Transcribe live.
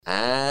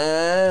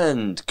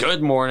And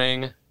good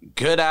morning,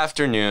 good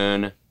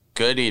afternoon,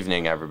 good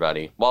evening,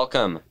 everybody.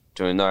 Welcome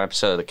to another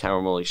episode of the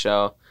Cameron Woolley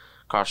Show.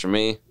 Across from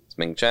me, it's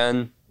Ming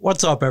Chen.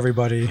 What's up,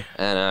 everybody?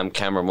 And I'm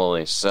Cameron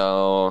Woolley.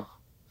 So,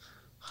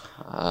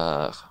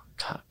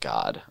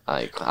 God,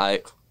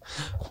 I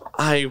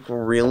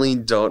really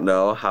don't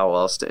know how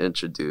else to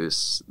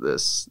introduce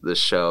this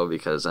show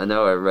because I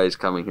know everybody's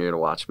coming here to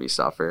watch me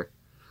suffer.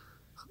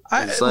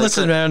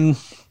 Listen, man,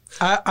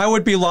 I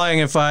would be lying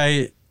if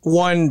I,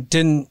 one,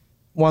 didn't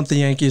want the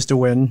Yankees to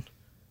win,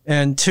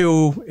 and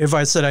two, if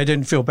I said I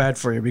didn't feel bad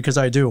for you, because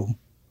I do.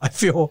 I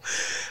feel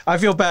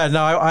bad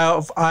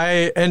now.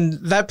 I and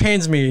that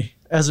pains me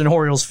as an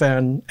Orioles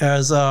fan,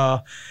 as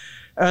a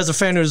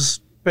fan who's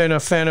been a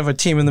fan of a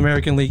team in the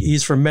American League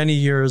East for many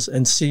years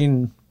and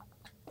seen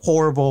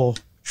horrible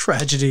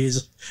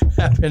tragedies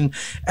happen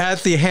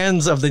at the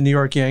hands of the New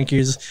York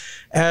Yankees.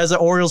 As an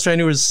Orioles fan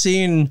who has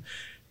seen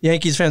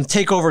Yankees fans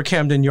take over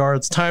Camden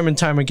Yards time and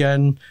time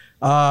again.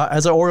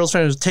 As an Orioles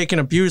fan who's taken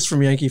abuse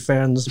from Yankee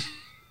fans,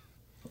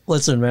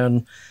 listen,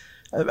 man,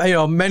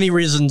 many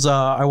reasons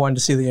I wanted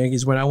to see the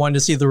Yankees win. I wanted to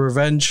see the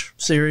revenge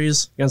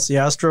series against the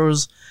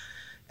Astros.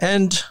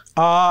 And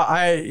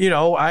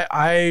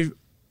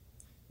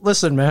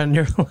listen,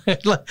 man,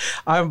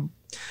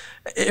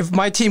 if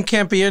my team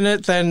can't be in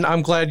it, then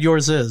I'm glad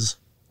yours is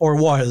or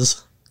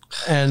was.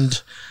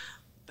 And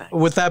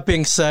with that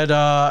being said,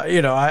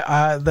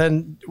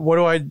 then what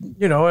do I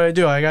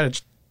do?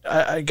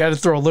 I gotta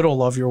throw a little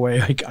love your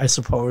way, I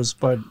suppose.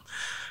 But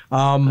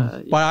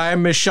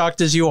I'm as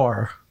shocked as you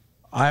are.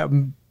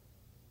 Well,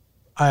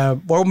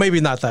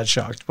 maybe not that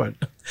shocked, but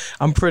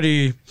I'm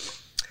pretty.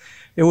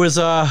 It was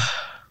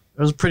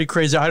pretty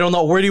crazy. I don't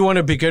know. Where do you want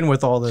to begin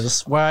with all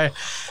this? Why?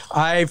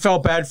 I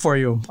felt bad for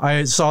you.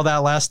 I saw that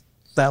last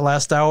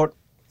out,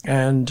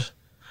 and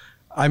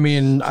I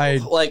mean,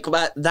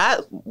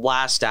 that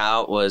last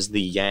out was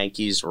the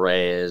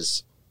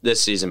Yankees-Rays this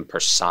season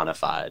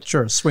personified.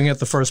 Sure, swing at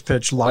the first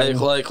pitch, line.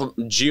 Like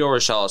Gio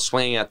Urshela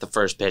swinging at the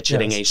first pitch,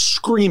 hitting a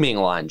screaming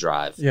line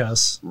drive.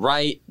 Yes,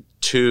 right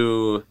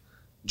to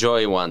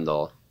Joey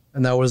Wendell,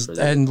 and that was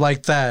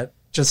like that.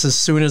 Just as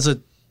soon as it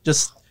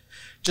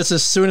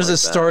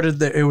started,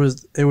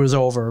 it was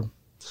over.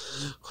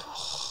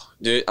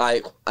 Dude,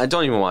 I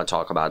don't even want to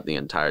talk about the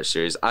entire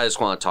series. I just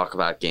want to talk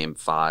about Game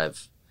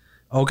 5.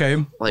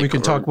 Okay, we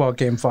can talk about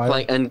Game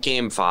 5. And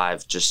Game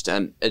 5, just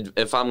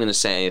if I'm going to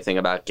say anything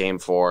about Game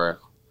 4,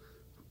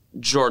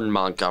 Jordan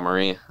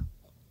Montgomery,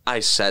 I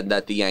said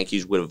that the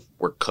Yankees were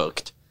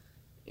cooked.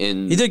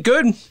 He did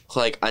good.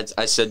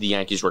 I said the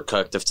Yankees were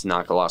cooked if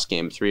Tanaka lost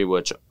Game 3,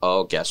 which,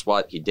 guess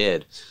what? He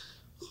did.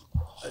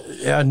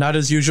 Yeah, not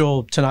his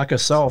usual Tanaka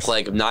self.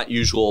 Not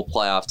usual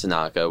playoff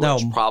Tanaka,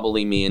 which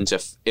probably means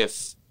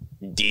if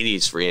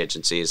Didi's free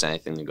agency is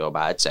anything to go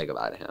by, I'd say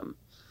goodbye to him.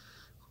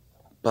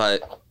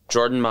 But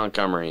Jordan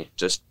Montgomery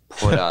just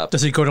put up...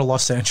 Does he go to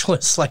Los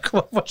Angeles?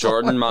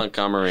 Jordan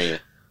Montgomery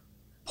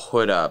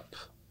put up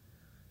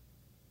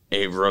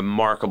a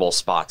remarkable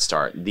spot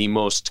start. The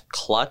most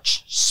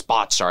clutch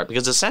spot start,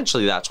 because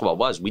essentially that's what it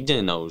was. We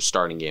didn't know who was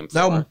starting Game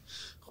 4. No.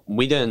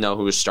 We didn't know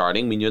who was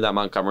starting. We knew that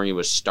Montgomery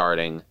was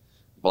starting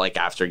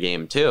after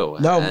Game 2.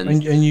 No,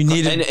 and you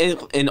needed...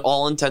 And in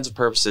all intents and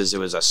purposes, it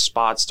was a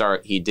spot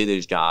start. He did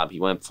his job.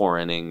 He went 4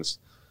 innings,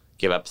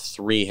 gave up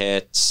 3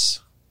 hits,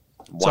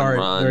 1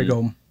 run. There you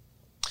go.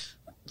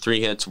 3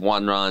 hits,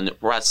 1 run.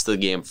 Rest of the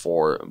Game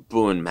 4,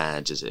 Boone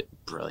manages it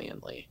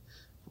brilliantly.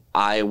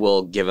 I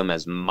will give him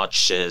as much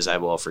shit as I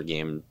will for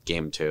Game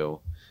 2.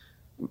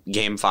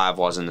 Game 5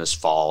 wasn't his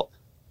fault.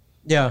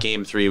 Yeah.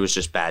 Game 3 was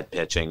just bad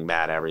pitching,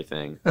 bad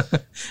everything.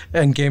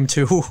 And Game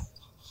 2?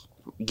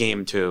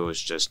 Game 2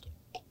 was just...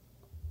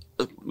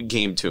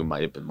 Game 2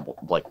 might have been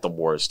the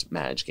worst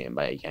managed game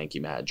by a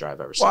Yankee manager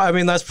I've ever seen. Well, I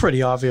mean, that's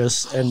pretty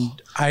obvious.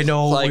 And I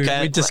know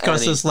we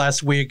discussed this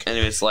last week. And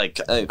it's I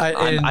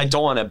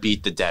don't want to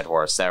beat the dead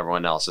horse that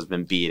everyone else has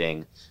been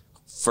beating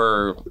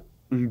for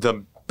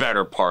the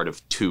better part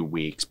of 2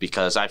 weeks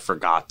because I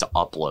forgot to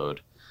upload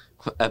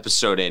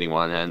episode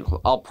 81, and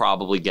I'll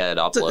probably get it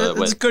uploaded.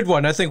 It's a good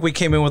one. I think we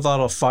came in with a lot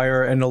of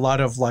fire and a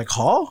lot of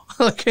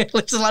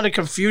there's a lot of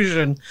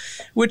confusion,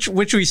 which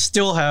we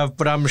still have,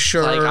 but I'm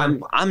sure.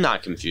 I'm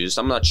not confused.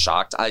 I'm not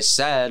shocked. I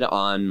said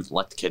on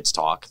Let the Kids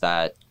Talk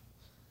that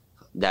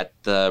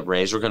the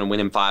Rays were going to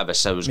win in 5. I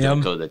said it was going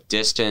to go the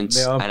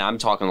distance, and I'm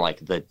talking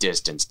the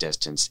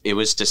distance. It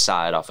was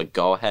decided off a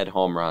go-ahead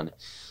home run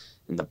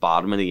in the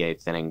bottom of the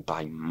 8th inning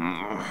by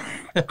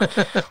Mike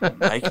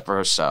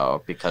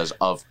Brosseau, because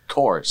of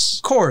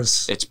course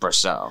it's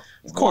Brosseau.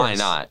 Why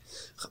not?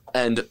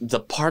 And the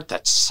part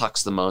that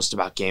sucks the most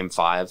about Game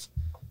 5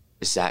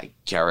 is that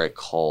Garrett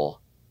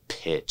Cole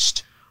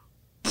pitched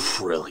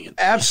brilliant,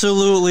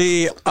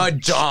 absolutely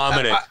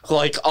dominant,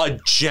 like a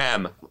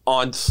gem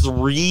on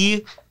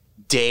 3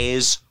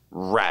 days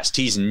rest.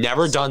 He's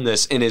never done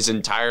this in his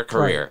entire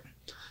career.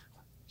 Right.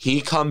 He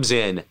comes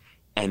in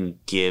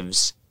and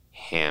gives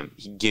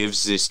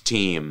this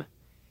team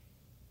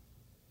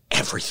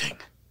everything.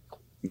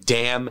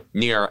 Damn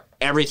near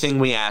everything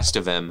we asked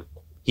of him,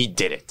 he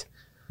did it.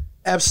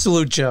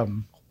 Absolute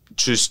gem.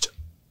 Just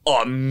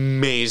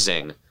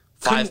amazing.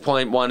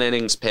 5.1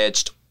 innings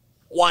pitched,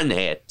 1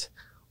 hit,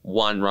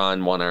 1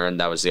 run, 1 earned.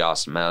 That was the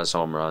Austin Meadows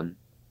home run.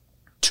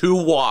 2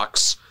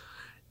 walks,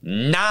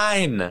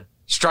 9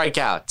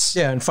 strikeouts.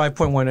 Yeah, in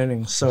 5.1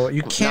 innings. So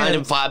you can't. 9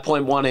 and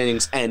 5.1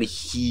 innings, and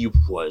he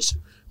was.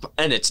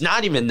 And it's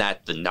not even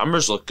that the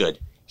numbers look good.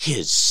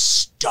 His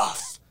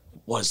stuff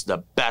was the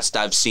best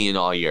I've seen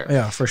all year.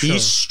 Yeah, for sure. He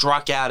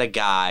struck out a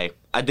guy.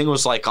 I think it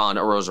was like on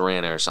a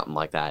Rosarena or something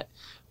like that.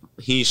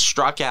 He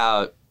struck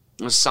out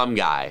some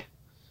guy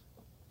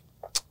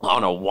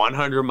on a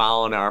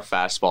 100-mile-an-hour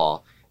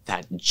fastball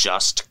that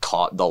just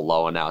caught the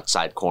low and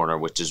outside corner,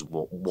 which is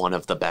one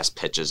of the best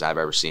pitches I've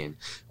ever seen.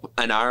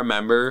 And I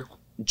remember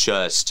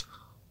just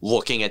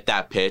looking at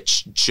that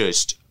pitch,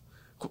 just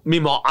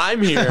meanwhile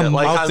I'm here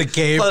like the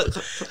game.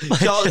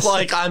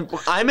 Like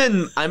I'm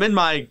in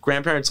my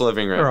grandparents'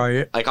 living room.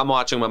 Right. Like I'm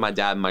watching with my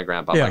dad and my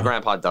grandpa. Yeah. My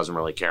grandpa doesn't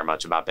really care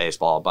much about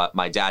baseball, but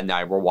my dad and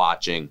I were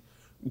watching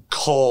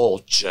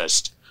Cole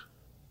just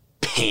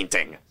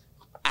painting.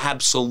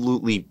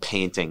 Absolutely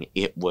painting.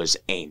 It was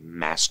a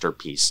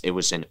masterpiece. It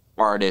was an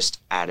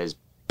artist at his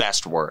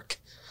best work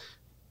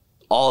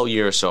all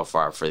year so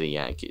far for the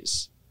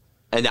Yankees.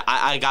 And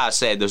I gotta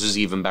say, this is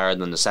even better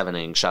than the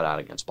 7-inning shutout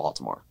against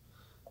Baltimore,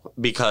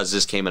 because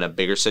this came in a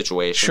bigger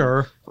situation.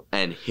 Sure.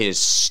 And his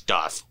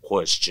stuff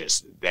was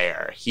just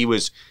there. He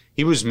was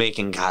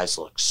making guys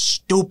look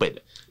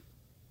stupid.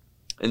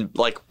 And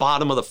like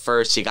bottom of the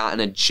first, he got in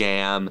a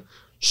jam,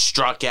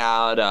 struck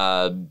out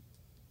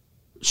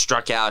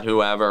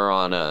whoever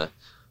on a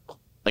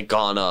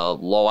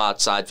low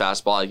outside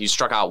fastball. He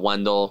struck out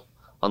Wendell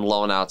on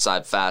low and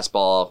outside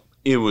fastball.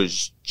 It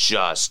was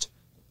just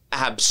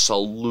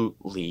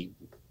absolutely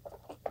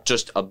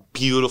just a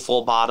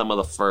beautiful bottom of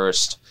the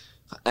first.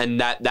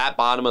 And that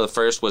bottom of the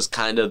first was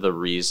kind of the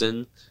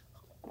reason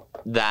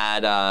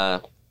that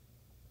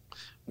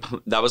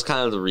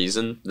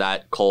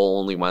Cole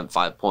only went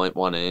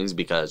 5.1 innings,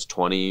 because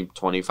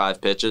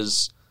 25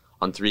 pitches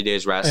on 3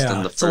 days rest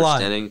in the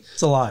first inning.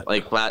 It's a lot.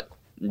 Like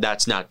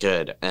that's not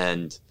good.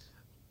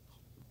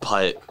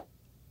 But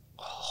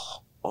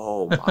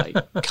oh my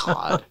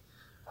God.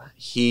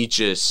 He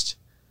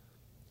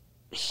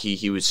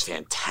was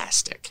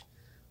fantastic.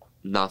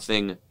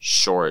 Nothing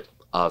short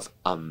of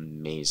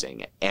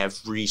amazing.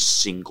 Every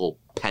single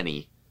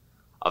penny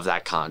of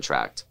that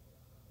contract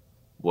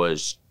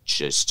was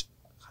just,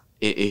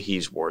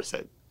 he's worth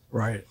it.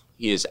 Right.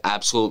 He is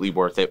absolutely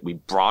worth it. We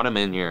brought him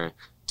in here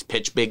to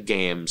pitch big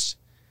games.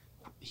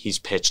 He's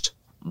pitched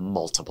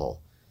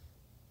multiple.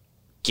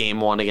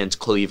 Game 1 against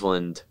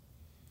Cleveland,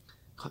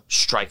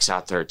 strikes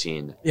out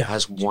 13. Yeah.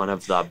 Has one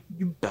of the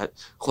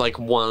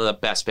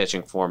best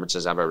pitching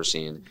performances I've ever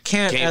seen.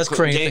 Can't ask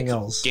for anything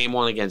else. Game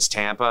 1 against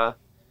Tampa,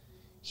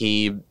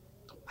 he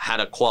had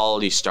a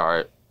quality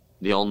start.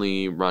 The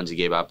only runs he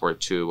gave up were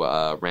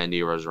to Randy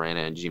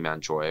Rosarena and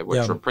G-Man Choi,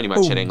 which were pretty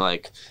much hitting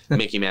like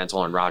Mickey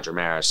Mantle and Roger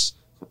Maris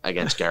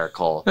against Garrett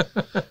Cole.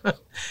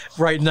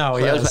 Right now,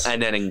 yes.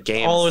 And then in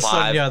Game 5... all of a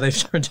sudden, they've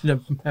turned into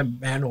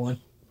Manolin.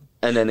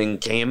 And then in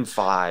Game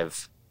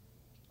 5,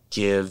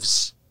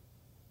 gives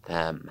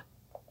them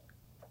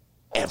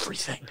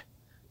everything.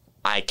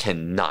 I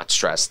cannot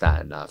stress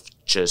that enough.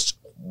 Just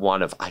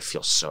I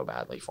feel so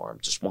badly for him.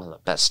 Just one of the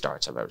best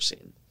starts I've ever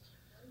seen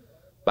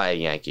by a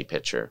Yankee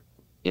pitcher.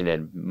 And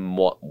then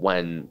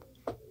when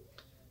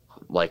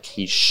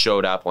he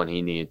showed up when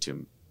he needed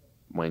to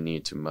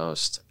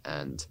most,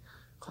 and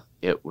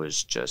it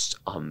was just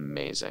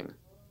amazing.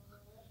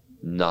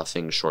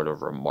 Nothing short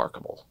of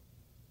remarkable.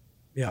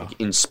 Yeah.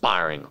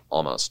 Inspiring,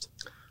 almost.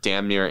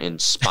 Damn near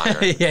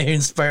inspiring. Yeah,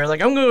 inspired.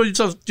 Like, I'm going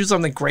to do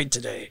something great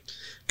today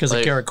because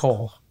of Garrett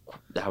Cole.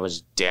 That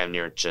was damn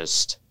near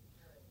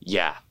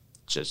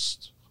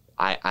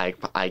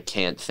I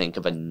can't think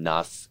of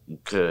enough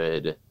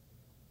good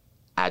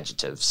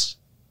adjectives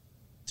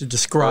to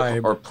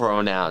describe or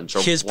pronouns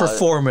or his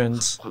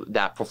performance.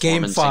 That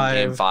performance in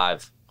Game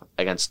 5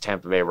 against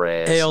Tampa Bay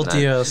Rays.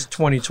 ALDS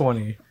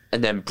 2020.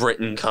 And then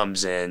Britton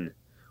comes in,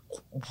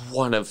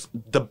 one of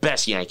the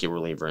best Yankee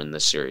reliever in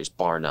this series,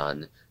 bar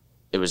none.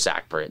 It was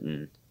Zach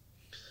Britton.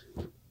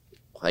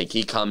 Like,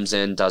 he comes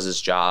in, does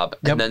his job,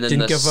 and then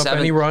didn't give up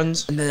any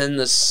runs. And then in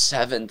the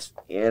 7th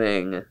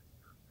inning,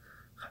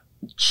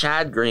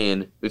 Chad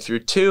Green, who threw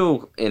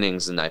 2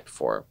 innings the night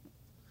before,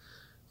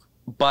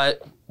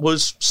 but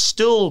was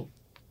still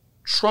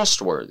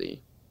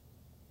trustworthy.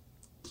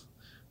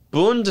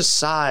 Boone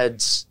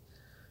thinks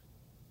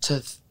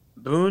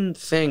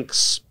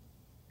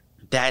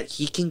that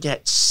he can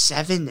get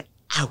 7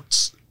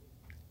 outs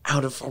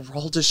out of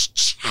Aroldis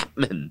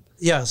Chapman.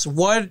 Yes.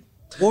 What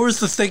was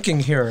the thinking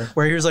here?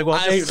 Where he was like, well,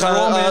 just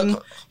throw him in.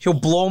 He'll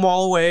blow them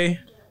all away.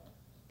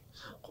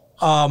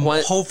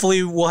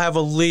 Hopefully we'll have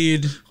a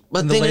lead.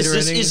 But the thing is,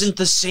 this isn't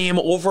the same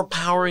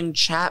overpowering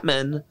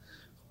Chapman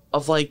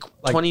of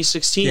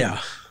 2016.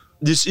 Yeah.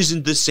 This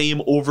isn't the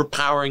same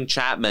overpowering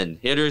Chapman.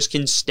 Hitters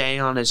can stay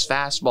on his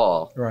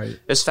fastball. Right.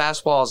 His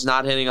fastball is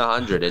not hitting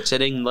 100. It's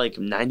hitting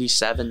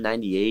 97,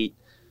 98.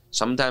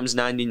 sometimes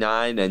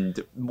 99,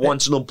 and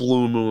once in a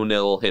blue moon,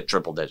 it'll hit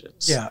triple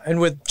digits. Yeah, and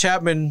with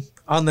Chapman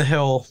on the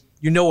hill,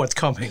 you know what's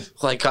coming.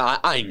 Like,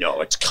 I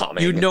know it's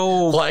coming. You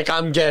know. Like,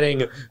 I'm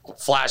getting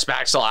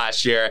flashbacks to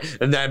last year,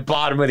 and then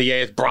bottom of the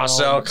 8th,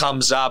 Brasso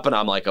comes up, and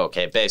I'm like,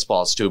 okay,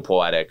 baseball's too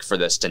poetic for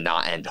this to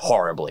not end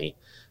horribly.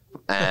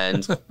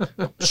 And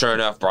sure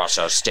enough,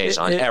 Brasso stays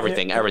on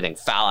everything,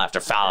 foul after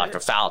foul after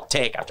foul,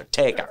 take after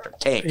take after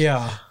take.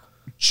 Yeah.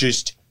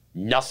 Just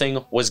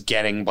nothing was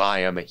getting by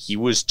him. He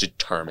was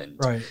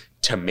determined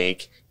to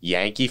make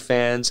Yankee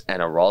fans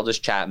and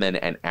Aroldis Chapman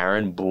and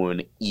Aaron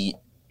Boone eat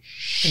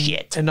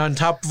shit. And on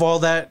top of all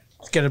that,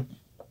 get a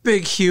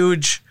big,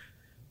 huge,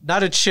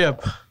 not a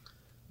chip,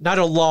 not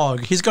a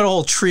log. He's got a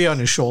whole tree on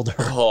his shoulder.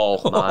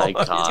 Oh my God.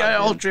 He's got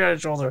a whole tree on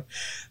his shoulder.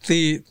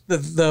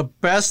 The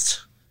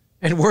best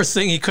and worst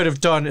thing he could have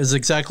done is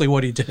exactly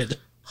what he did.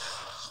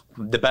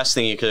 The best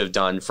thing he could have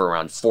done for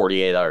around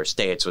 48 other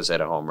states was hit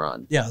a home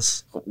run.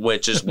 Yes.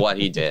 Which is what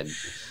he did.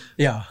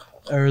 Yeah.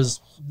 There's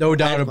no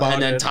doubt about it.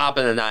 And then top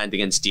of the 9th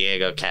against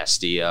Diego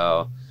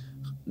Castillo,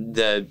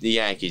 the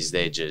Yankees,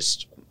 they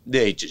just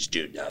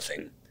do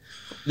nothing.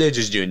 They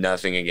just do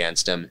nothing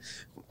against him.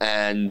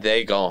 And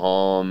they go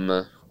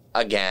home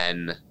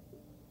again.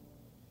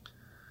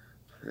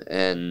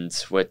 And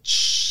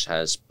which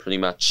has pretty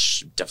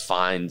much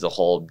defined the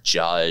whole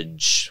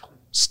Judge,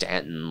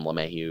 Stanton,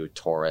 LeMahieu,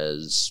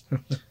 Torres.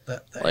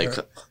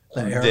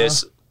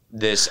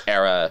 This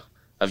era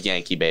of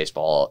Yankee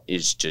baseball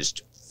is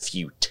just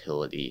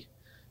futility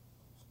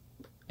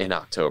in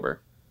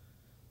October.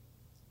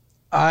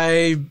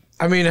 I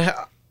mean,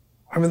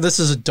 this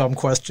is a dumb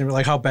question.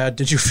 Like, how bad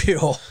did you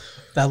feel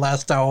that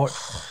last out?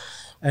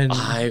 And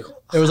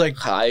it was like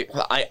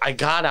I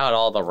got out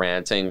all the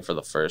ranting for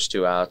the first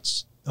 2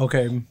 outs.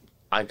 Okay.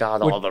 I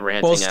got all the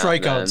ranting. Both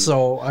strikeouts.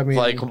 So I mean,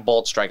 like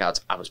both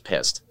strikeouts, I was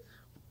pissed.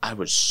 I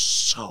was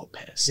so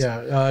pissed.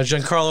 Yeah,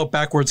 Giancarlo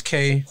backwards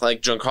K.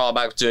 Like Giancarlo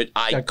backwards.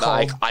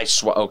 I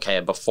swear.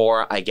 Okay,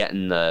 before I get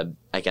into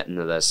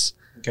this.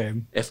 Okay.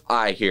 If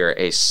I hear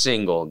a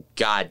single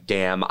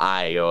goddamn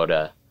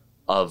iota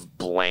of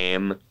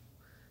blame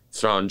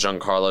thrown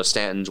Giancarlo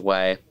Stanton's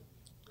way,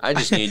 I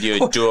just need you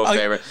to do a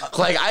favor.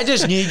 Like, I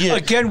just need you.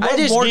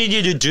 Need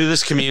you to do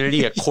this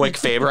community a quick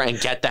favor and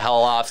get the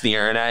hell off the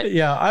internet.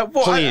 Yeah,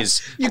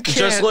 please. You can't.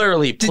 Just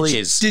literally,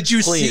 please. Did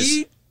you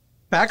see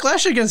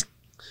backlash against?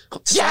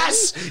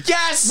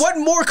 Yes. What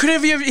more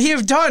could he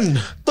have done?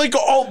 Like,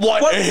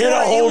 what hit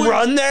a home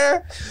run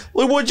there?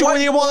 Like, what do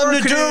you want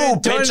him to do?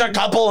 Pitch a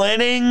couple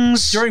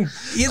innings during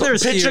either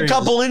series. Pitch a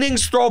couple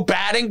innings, throw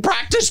batting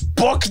practice,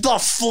 book the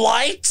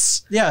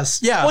flights. Yes,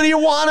 yeah. What do you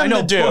want him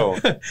to do?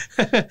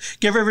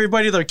 Give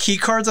everybody their key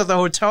cards at the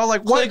hotel.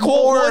 Like, what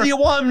do you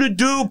want him to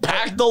do?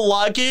 Pack the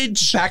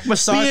luggage, back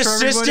massage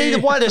for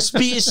everybody.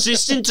 Be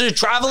assistant to the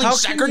traveling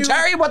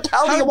secretary? What the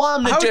hell do you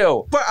want him to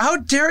do? But how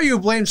dare you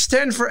blame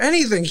Stanton for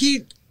anything?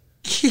 He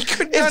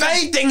could. If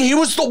anything, he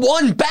was the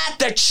one bat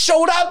that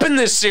showed up in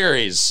this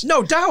series.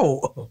 No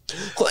doubt.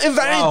 If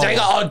anything,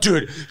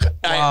 dude.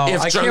 Wow.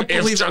 If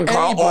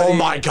Giancarlo, oh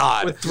my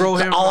God. Would throw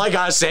him. All I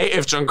gotta say,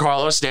 if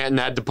Giancarlo Stanton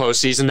had the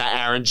postseason that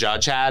Aaron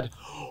Judge had,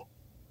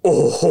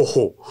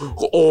 oh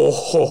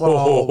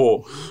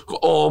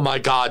my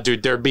God,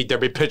 dude, there'd be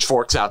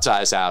pitchforks outside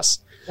his house.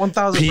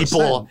 1,000%.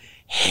 People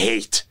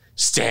hate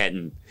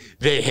Stanton.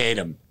 They hate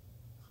him.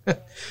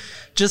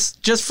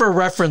 Just for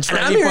reference for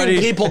and anybody. I'm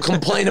hearing people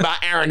complain about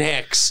Aaron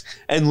Hicks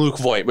and Luke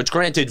Voit, which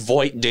granted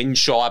Voit didn't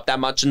show up that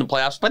much in the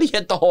playoffs, but he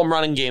hit the home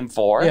run in Game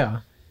 4. Yeah.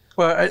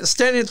 Well,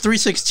 standing at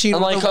 316.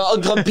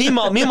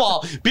 And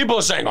meanwhile, people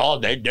are saying,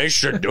 they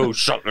should do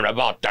something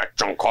about that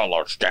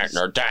Giancarlo Stanton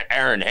or that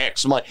Aaron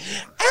Hicks. I'm like,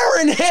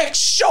 Aaron Hicks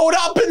showed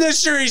up in this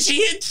series. He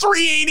hit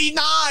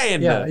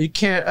 389. Yeah, you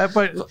can't.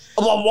 But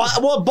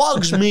what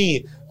bugs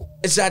me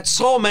is that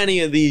so many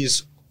of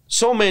these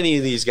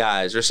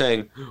guys are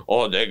saying,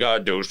 they got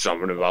to do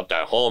something about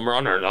that home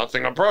run or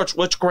nothing approach,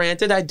 which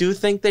granted, I do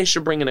think they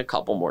should bring in a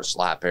couple more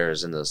slap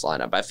hitters in this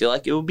lineup. I feel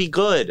like it would be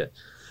good.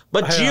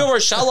 But Gio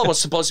Urshela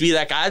was supposed to be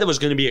that guy that was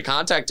going to be a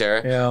contact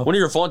hitter. Yeah. One of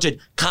your vaunted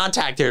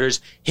contact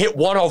hitters hit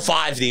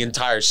 105 the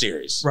entire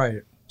series.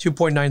 Right.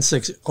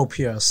 2.96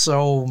 OPS.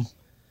 So,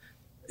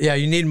 yeah,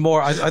 you need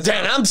more.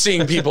 Dan, I'm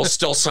seeing people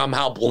still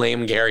somehow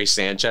blame Gary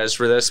Sanchez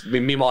for this.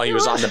 Meanwhile, he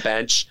was on the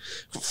bench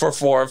for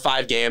 4 or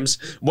 5 games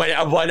when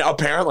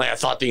apparently I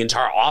thought the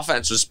entire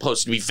offense was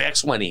supposed to be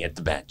fixed when he hit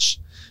the bench.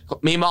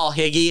 Meanwhile,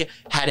 Higgy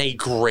had a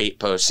great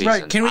postseason.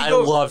 Right. I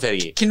love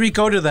Higgy. Can we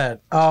go to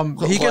that?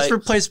 He gets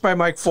replaced by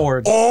Mike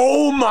Ford.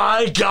 Oh,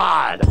 my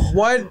God.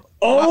 What?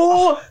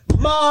 Oh,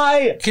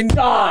 my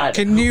God.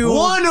 Can you...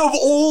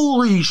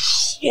 holy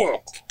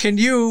shit. Can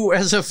you,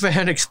 as a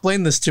fan,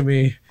 explain this to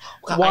me?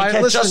 Why?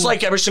 Just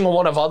like every single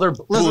one of other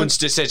Boone's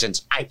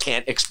decisions, I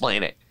can't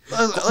explain it.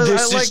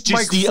 This is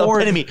just the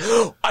epitome.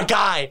 A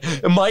guy,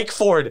 Mike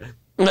Ford,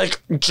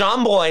 like,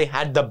 John Boy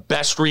had the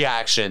best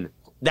reaction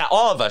that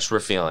all of us were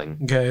feeling.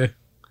 Okay.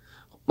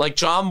 Like,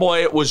 John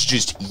Boy was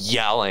just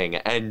yelling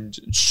and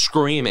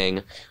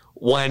screaming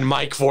when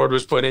Mike Ford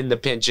was put in the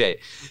pinch hit.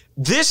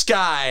 This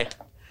guy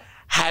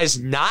has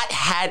not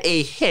had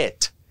a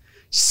hit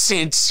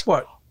since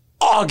what?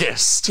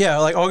 August. Yeah,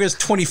 like August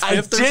 25th. I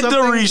did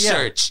the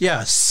research.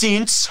 Yeah.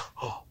 Since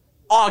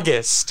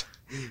August.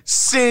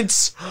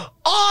 Since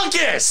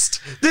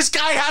August, this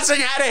guy hasn't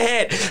had a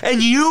hit,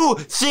 and you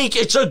think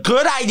it's a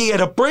good idea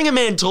to bring him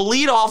in to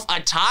lead off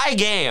a tie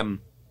game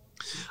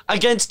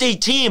against a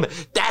team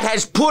that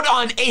has put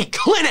on a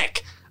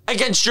clinic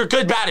against your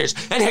good batters.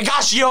 And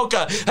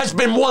Higashioka has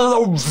been one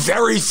of the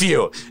very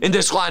few in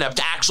this lineup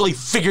to actually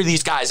figure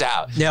these guys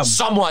out. Yeah.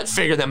 Somewhat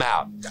figure them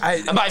out.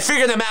 And by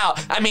figure them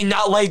out, I mean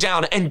not lay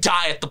down and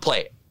die at the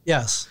plate.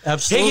 Yes,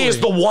 absolutely. Higgy is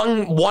the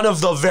one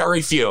of the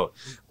very few.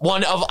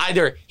 One of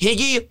either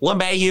Higgy,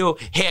 LeMahieu,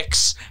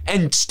 Hicks,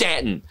 and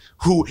Stanton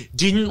who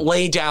didn't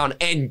lay down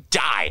and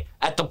die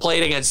at the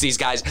plate against these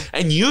guys.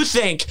 And you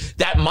think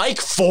that Mike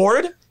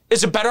Ford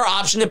is a better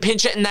option to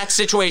pinch it in that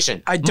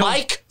situation?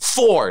 Mike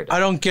Ford. I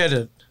don't get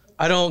it.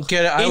 I don't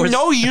get it. In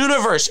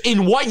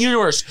what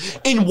universe,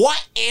 in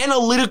what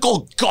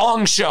analytical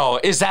gong show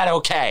is that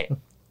okay?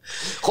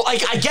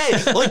 Like, I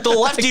get it. Like, the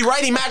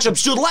lefty-righty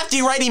matchups. Dude,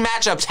 lefty-righty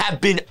matchups have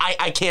been...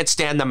 I can't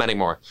stand them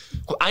anymore.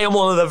 I am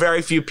one of the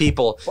very few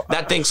people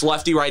that thinks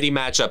lefty-righty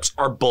matchups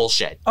are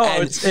bullshit.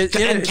 Oh,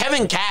 and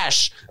Kevin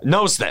Cash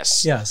knows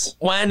this. Yes.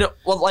 When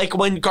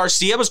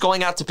Garcia was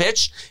going out to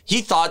pitch,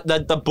 he thought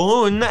that the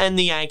Boone and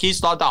the Yankees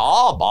thought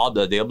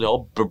that,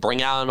 they'll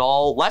bring out an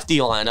all-lefty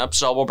lineup,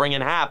 so we'll bring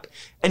in Happ.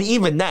 And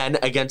even then,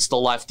 against the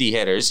lefty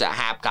hitters,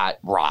 Happ got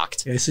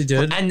rocked. Yes, he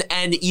did.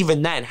 And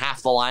even then,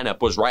 half the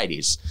lineup was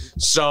righties.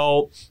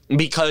 So,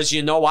 because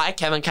you know why?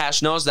 Kevin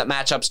Cash knows that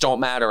matchups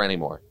don't matter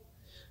anymore.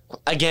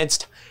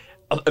 Against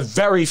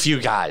very few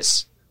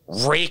guys.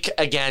 Rake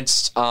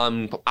against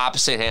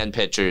opposite-hand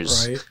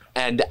pitchers. Right.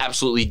 And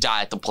absolutely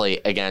die at the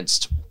plate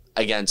against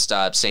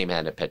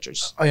same-handed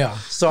pitchers. Oh, yeah.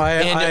 So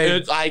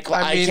I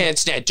can't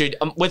stand, dude.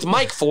 With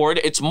Mike Ford,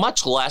 it's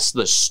much less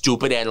the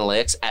stupid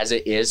analytics as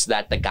it is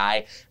that the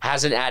guy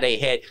hasn't had a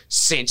hit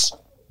since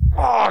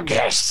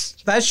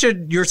August. That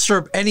should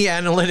usurp any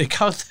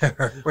analytic out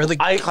there. Where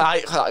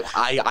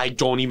I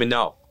don't even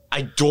know.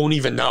 I don't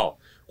even know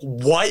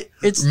what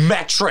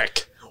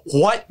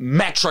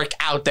metric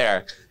out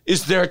there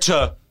is there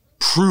to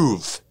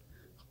prove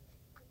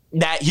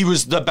that he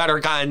was the better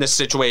guy in this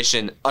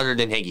situation other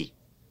than Higgy.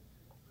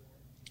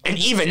 And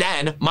even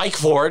then, Mike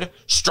Ford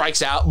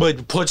strikes out,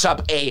 but puts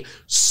up a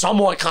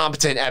somewhat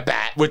competent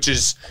at-bat, which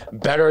is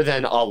better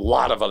than a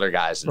lot of other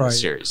guys in the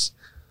series.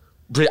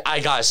 But I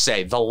gotta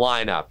say, the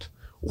lineup,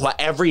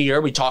 every year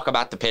we talk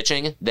about the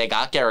pitching, they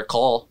got Garrett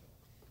Cole.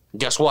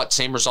 Guess what?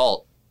 Same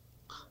result.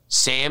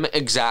 Same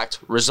exact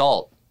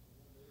result.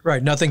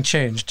 Right, nothing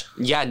changed.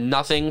 Yeah,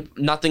 nothing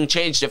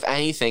changed. If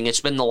anything,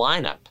 it's been the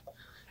lineup.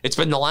 It's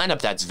been the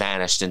lineup that's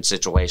vanished in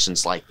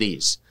situations like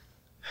these.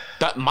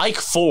 But Mike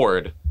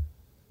Ford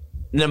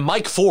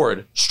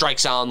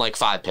strikes out on like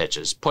 5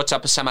 pitches, puts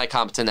up a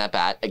semi-competent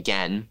at-bat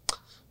again.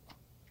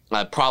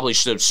 Probably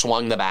should have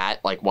swung the bat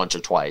like once or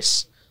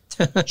twice.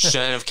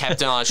 Shouldn't have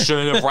kept it on.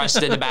 Shouldn't have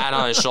rested the bat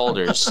on his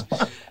shoulders.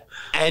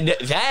 And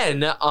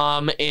then,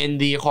 in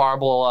the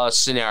horrible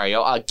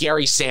scenario,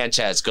 Gary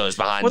Sanchez goes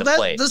behind the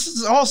plate. This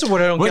is also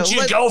what I don't get. Would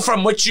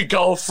you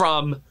go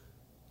from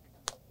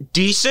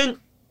decent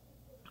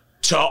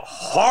to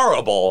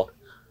horrible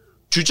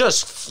to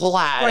just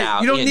flat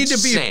out you don't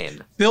insane. Need to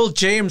be Bill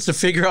James to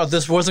figure out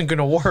this wasn't going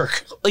to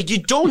work. Like, you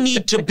don't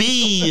need to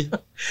be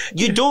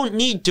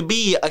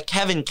a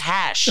Kevin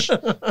Cash.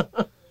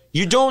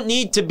 You don't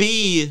need to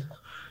be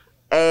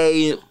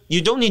a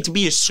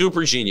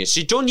super genius.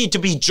 You don't need to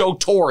be Joe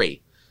Torre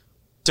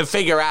to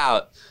figure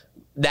out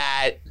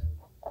that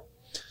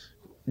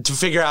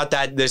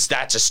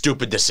that's a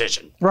stupid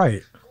decision.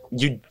 Right.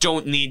 You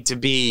don't need to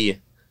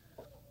be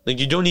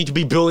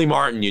Billy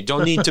Martin. You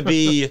don't need to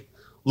be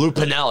Lou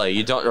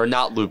Piniella.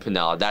 Not Lou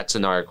Piniella. That's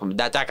another.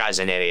 That guy's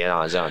an idiot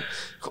on his own.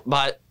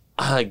 But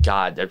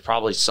God, there's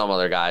probably some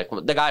other guy.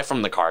 The guy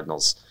from the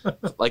Cardinals,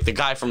 like the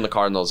guy from the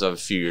Cardinals of a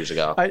few years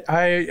ago.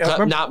 I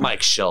remember, not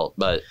Mike Schilt,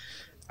 but.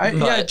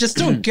 I just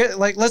don't get,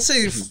 like, let's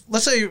say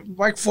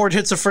Mike Ford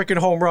hits a freaking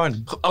home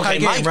run. Okay,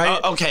 Mike.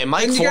 Right? Okay,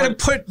 Mike and Ford. You got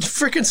to put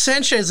freaking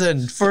Sanchez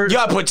in for. You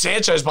got to put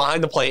Sanchez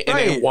behind the plate in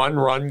a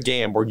one-run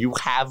game where you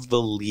have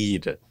the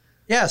lead.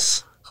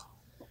 Yes.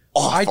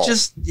 Awful.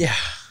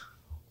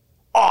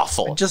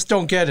 Awful. I just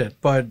don't get it,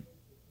 but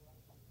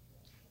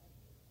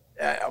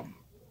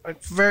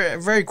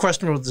very, very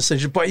questionable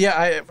decision. But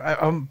yeah,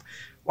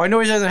 I know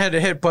he hasn't had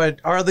a hit, but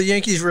are the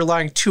Yankees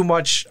relying too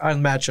much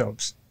on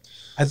matchups?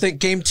 I think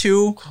Game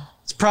 2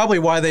 is probably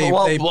why they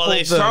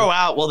throw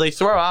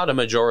out a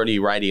majority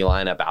righty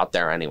lineup out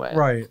there anyway.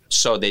 Right.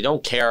 So they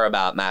don't care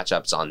about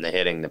matchups on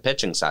the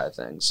pitching side of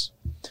things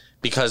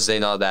because they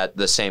know that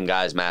the same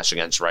guys match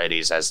against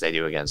righties as they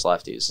do against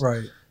lefties.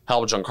 Right.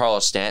 Hell,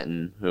 Giancarlo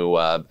Stanton, who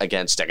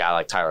against a guy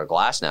like Tyler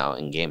Glasnow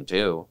in Game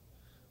 2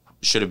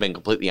 should have been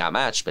completely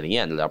outmatched, but he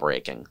ended up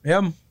raking.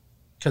 Yeah,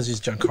 because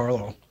he's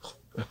Giancarlo.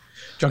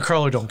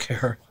 Giancarlo don't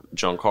care.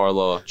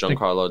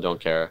 Giancarlo don't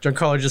care.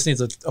 Giancarlo just needs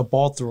a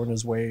ball thrown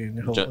his way,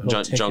 and he'll take it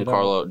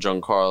out.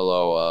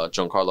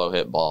 Giancarlo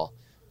hit ball.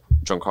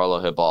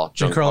 Giancarlo hit ball.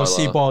 Giancarlo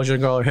see ball.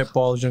 Giancarlo hit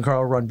ball.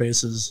 Giancarlo run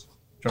bases.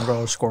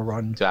 Giancarlo score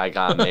run. I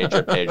got a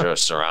major Pedro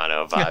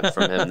Serrano vibe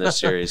from him this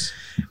series.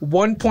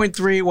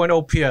 1.31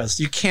 OPS.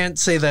 You can't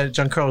say that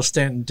Giancarlo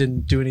Stanton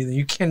didn't do anything.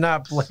 You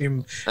cannot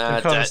blame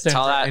Giancarlo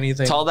Stanton for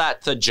anything. Tell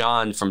that to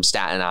John from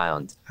Staten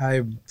Island.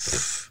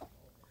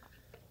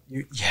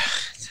 You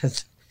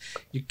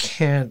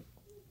can't.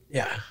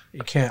 Yeah,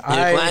 you can't.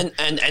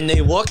 And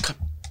they look,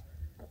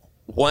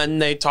 when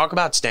they talk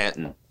about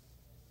Stanton,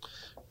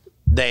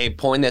 they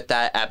point at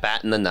that at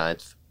bat in the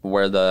ninth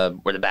where the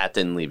bat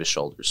didn't leave his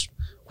shoulders.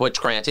 Which,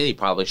 granted, he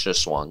probably should have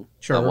swung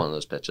on one of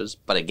those pitches.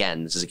 But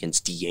again, this is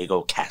against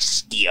Diego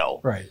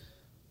Castillo. Right.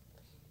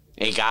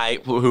 A guy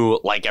who,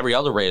 like every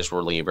other Rays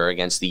reliever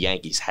against the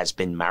Yankees, has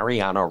been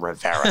Mariano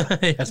Rivera.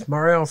 Yes,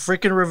 Mariano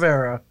freaking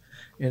Rivera.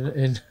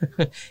 In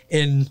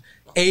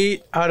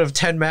 8 out of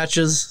 10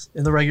 matches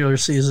in the regular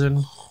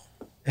season,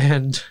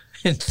 and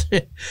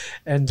 3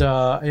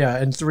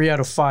 out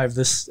of 5 in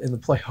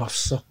the playoffs.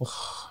 So,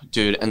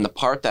 dude, and the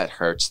part that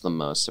hurts the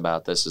most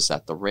about this is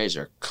that the Rays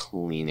are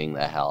cleaning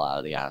the hell out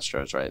of the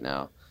Astros right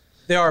now.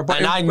 They are,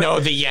 and I know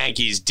the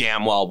Yankees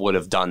damn well would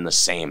have done the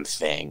same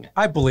thing.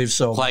 I believe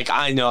so. Like,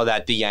 I know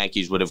that the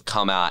Yankees would have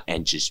come out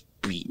and just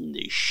beaten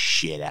the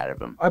shit out of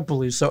them. I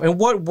believe so. In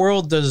what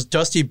world does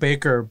Dusty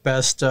Baker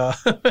best? Dusty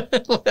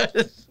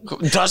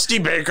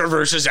Baker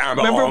versus Aaron.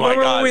 Remember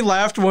when we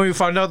laughed when we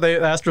found out the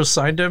Astros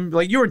signed him?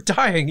 Like, you were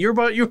dying.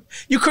 You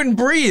couldn't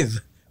breathe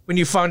when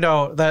you found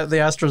out that the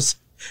Astros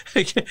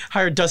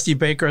hired Dusty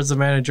Baker as the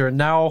manager. And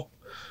now,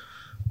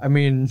 I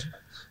mean.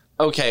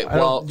 Okay,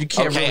 well, you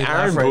can't really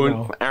laugh right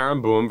now.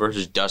 Aaron Boone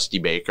versus Dusty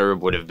Baker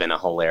would have been a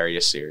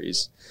hilarious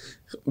series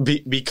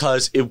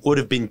because it would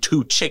have been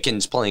 2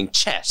 chickens playing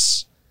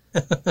chess.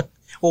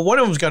 Well, one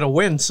of them's got to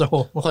win,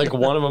 so like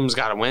one of them's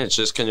got to win. It's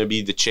just going to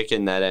be the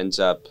chicken that ends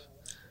up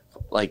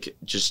like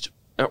just,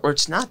 or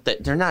it's not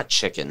that they're not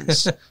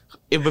chickens.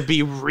 It would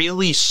be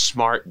really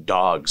smart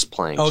dogs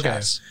playing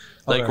chess,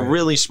 like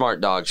really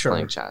smart dogs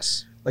playing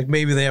chess. Like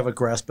maybe they have a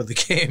grasp of the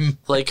game.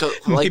 Like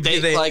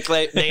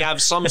they have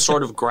some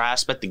sort of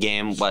grasp at the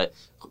game, but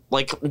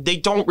like they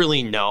don't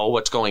really know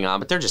what's going on,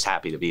 but they're just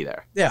happy to be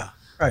there. Yeah,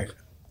 right.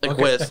 Like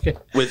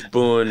with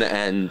Boone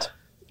and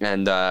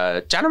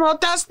Geronimo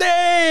Dusty,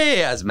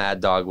 as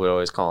Mad Dog would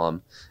always call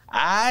him.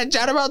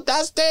 Geronimo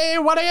Dusty,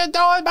 what are you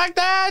doing back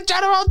there,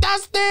 Geronimo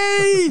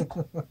Dusty?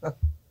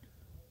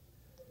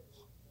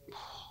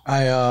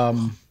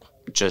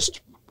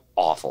 Just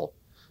awful.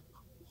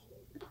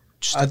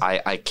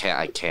 I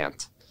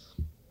can't.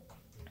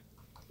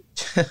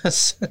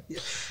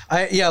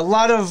 A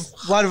lot of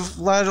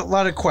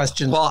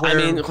questions. Well,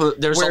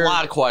 there's a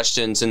lot of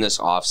questions in this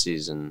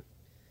offseason.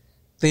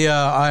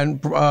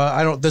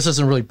 This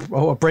isn't really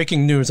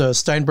breaking news.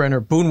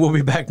 Steinbrenner, Boone will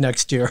be back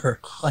next year.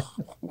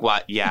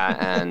 What? Yeah,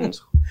 and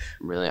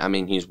really,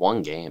 he's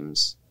won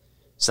games.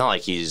 It's not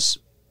like it's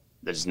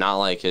not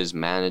like his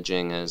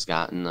managing has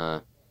gotten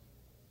a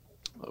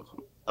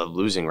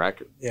losing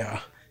record. Yeah.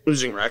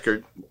 Losing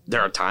record.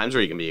 There are times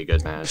where you can be a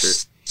good manager.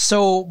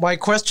 So my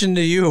question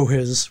to you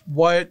is,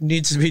 what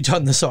needs to be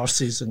done this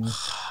offseason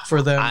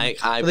for them,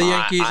 for the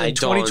Yankees in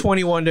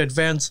 2021 to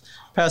advance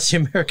past the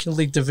American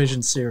League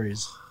Division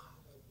Series?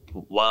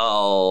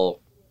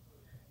 Well,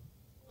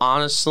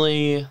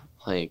 honestly,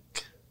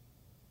 like,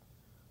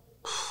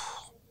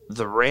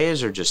 the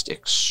Rays are just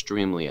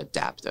extremely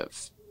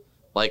adaptive.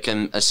 Like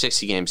in a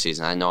 60-game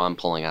season, I know I'm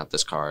pulling out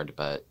this card,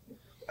 but...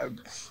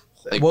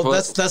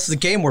 that's the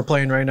game we're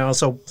playing right now,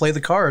 so play the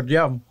card,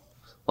 yeah.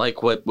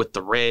 Like with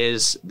the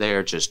Rays, they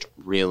are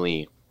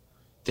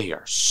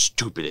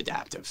stupid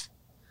adaptive.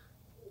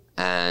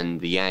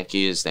 And the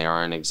Yankees, they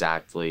aren't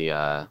exactly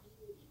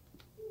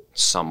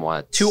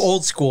somewhat... Too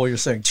old school, you're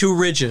saying. Too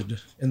rigid,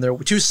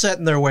 too set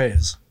in their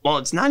ways. Well,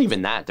 it's not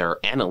even that. They're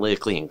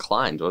analytically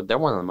inclined. They're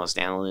one of the most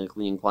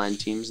analytically inclined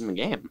teams in the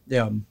game.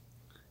 Yeah.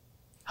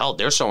 Hell,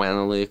 they're so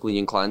analytically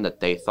inclined that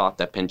they thought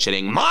that pinch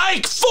hitting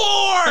Mike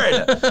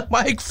Ford!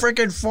 Mike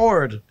freaking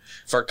Ford!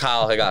 For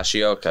Kyle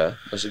Higashioka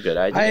was a good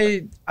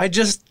idea. I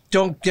just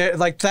don't get...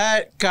 Like,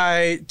 that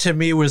guy, to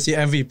me, was the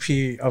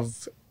MVP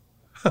of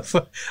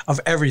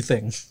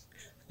everything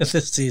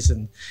this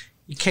season.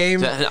 He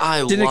came,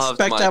 didn't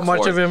expect that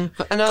much of him.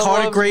 And I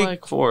love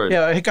Mike Ford.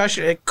 Yeah,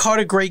 Higashi caught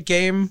a great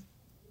game.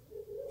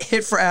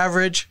 Hit for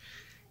average.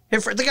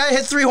 The guy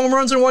hit 3 home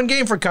runs in 1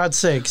 game, for God's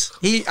sakes.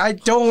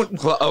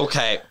 Well,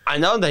 okay. I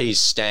know that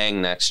he's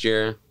staying next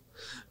year.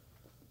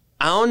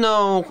 I don't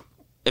know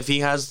if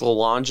he has the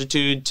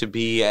longitude to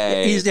be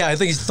a... I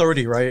think he's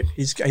 30, right?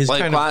 He's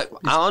like, kind of...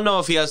 I don't know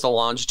if he has the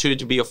longitude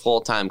to be a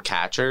full-time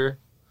catcher.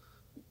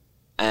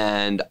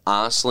 And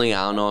honestly,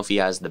 I don't know if he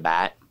has the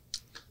bat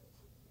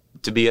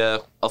to be a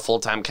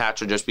full-time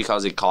catcher just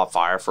because he caught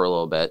fire for a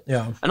little bit.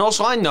 Yeah. And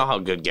also, I know how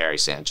good Gary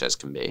Sanchez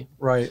can be.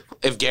 Right.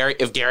 If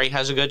Gary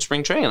has a good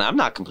spring training, I'm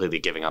not completely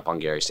giving up on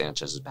Gary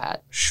Sanchez's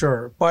bat.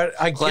 Sure, but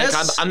I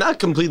guess... I'm not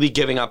completely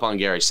giving up on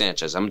Gary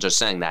Sanchez. I'm just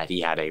saying that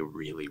he had a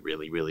really,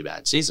 really, really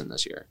bad season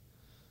this year.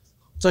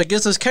 So I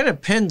guess this kind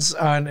of pins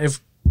on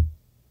if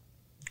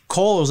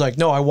Cole was like,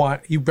 no, I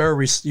want you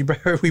better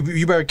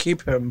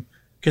keep him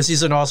because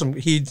he's an awesome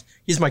he's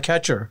my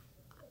catcher,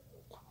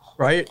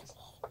 right?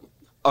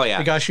 Oh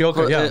yeah,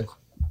 Higashioka, yeah.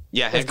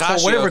 Yeah,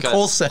 Higashioka, whatever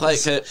Cole says. Like,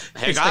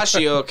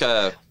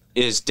 Higashioka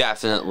is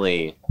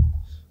definitely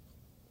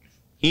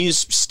he's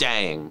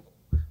staying.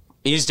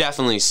 He's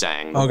definitely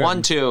staying. Okay.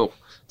 1-2.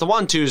 The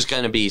 1-2 is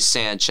going to be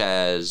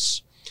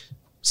Sanchez.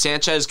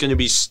 Sanchez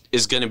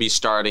is going to be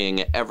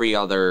starting every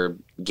other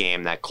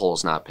game that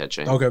Cole's not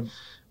pitching. Okay.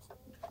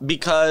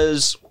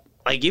 Because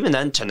like even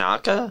then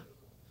Tanaka.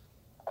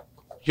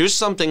 Here's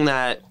something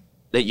that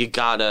you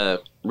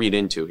gotta read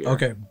into here.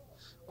 Okay.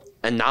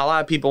 And not a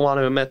lot of people want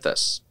to admit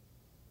this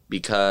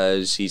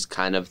because he's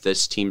kind of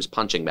this team's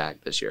punching bag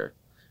this year.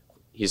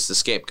 He's the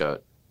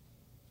scapegoat.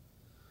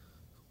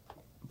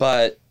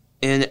 But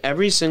in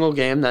every single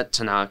game that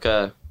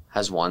Tanaka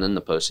has won in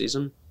the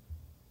postseason,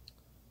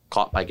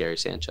 caught by Gary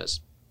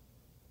Sanchez.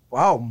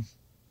 Wow.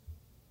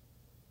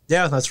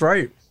 Yeah, that's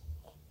right.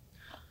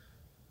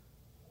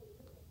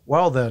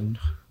 Well then,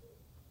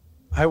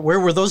 where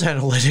were those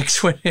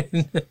analytics when where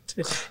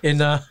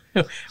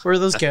were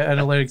those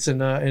analytics in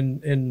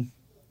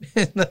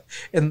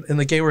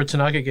the game where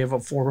Tanaka gave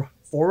up four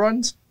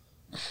runs?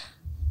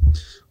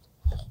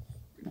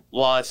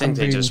 Well, I think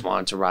they just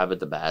wanted to ride with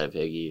the bat of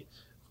Higgy.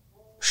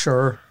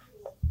 Sure.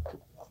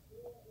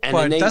 And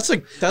but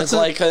that's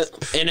like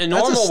in a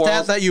normal stat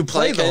world that you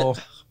play though.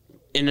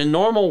 In a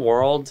normal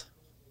world,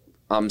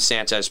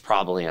 Sanchez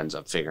probably ends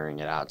up figuring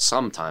it out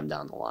sometime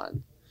down the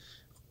line.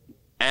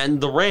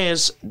 And the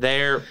Rays,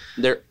 the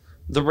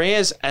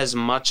Rays, as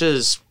much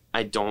as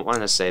I don't want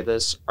to say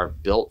this, are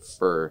built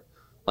for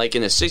like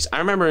I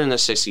remember in the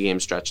 60-game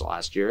stretch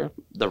last year,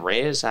 the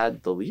Rays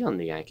had the lead on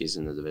the Yankees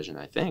in the division,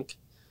 I think,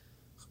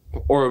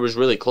 or it was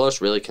really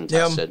close, really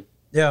contested.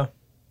 Yeah.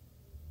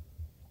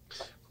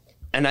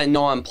 And I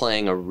know I'm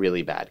playing a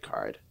really bad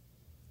card.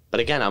 But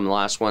again, I'm the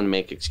last one to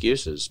make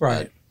excuses.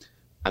 Right. But,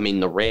 I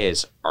mean, the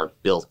Rays are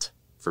built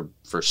for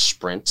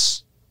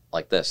sprints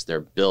like this.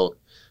 They're built.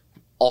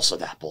 Also,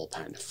 that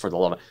bullpen, for the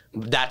love of...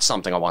 That's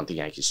something I want the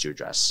Yankees to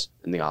address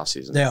in the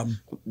offseason. Yeah.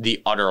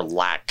 The utter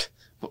lack.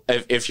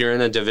 If you're in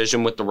a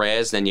division with the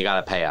Rays, then you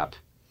got to pay up.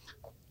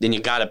 Then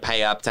you got to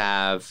pay up to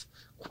have...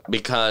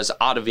 Because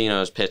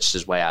Ottavino's pitched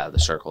his way out of the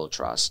circle of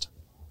trust.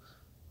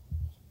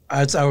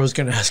 I was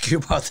going to ask you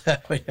about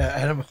that, but yeah,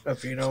 Adam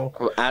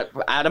Ottavino.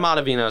 Adam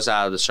Ottavino's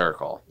out of the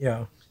circle.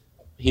 Yeah.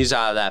 He's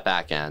out of that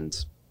back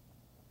end.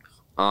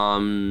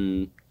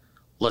 Lasagna,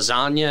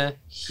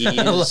 he's...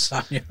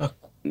 Lasagna.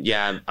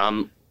 Yeah,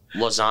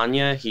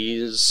 Lasagna,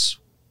 he's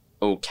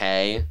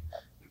okay.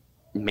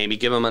 Maybe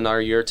give him another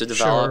year to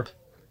develop. Sure.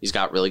 He's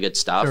got really good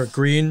stuff. Sure.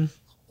 Green.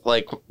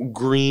 Like,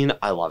 Green,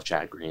 I love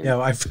Chad Green. Yeah,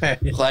 I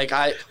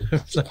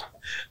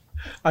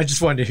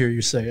just wanted to hear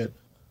you say it.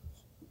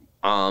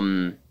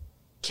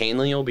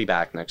 Canely will be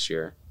back next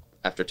year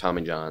after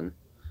Tommy John.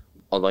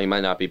 Although he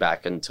might not be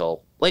back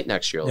until late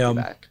next year. He'll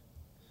be back.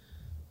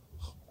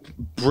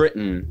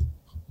 Britton,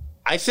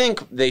 I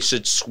think they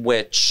should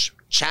switch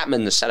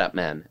Chapman the setup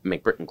man and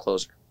make Britton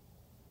closer.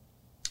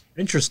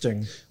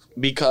 Interesting.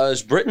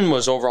 Because Britton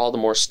was overall the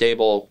more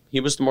stable.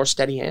 He was the more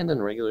steady hand in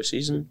the regular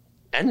season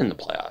and in the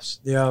playoffs.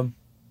 Yeah.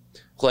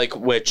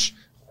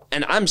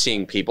 And I'm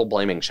seeing people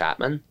blaming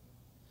Chapman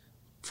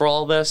for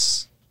all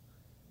this.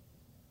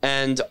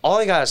 And all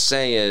I gotta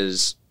say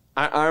is,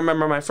 I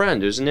remember my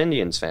friend who's an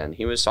Indians fan.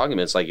 He was talking to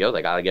me. It's like, yo,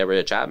 they gotta get rid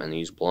of Chapman.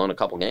 He's blown a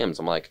couple games.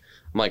 I'm like,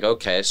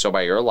 okay. So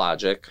by your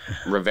logic,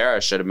 Rivera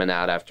should have been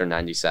out after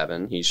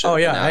 '97. He should.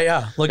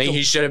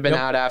 He should have been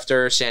out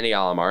after Sandy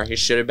Alomar. He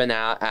should have been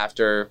out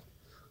after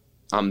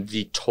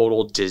the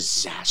total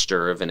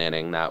disaster of an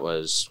inning that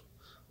was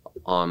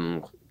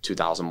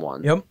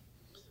 2001. Yep.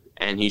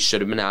 And he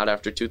should have been out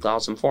after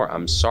 2004.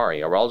 I'm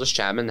sorry. Aroldis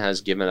Chapman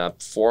has given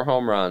up 4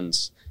 home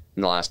runs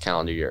in the last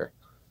calendar year.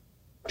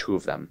 2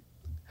 of them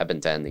have been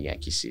to end the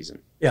Yankees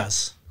season.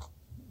 Yes.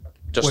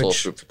 Just a little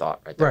food for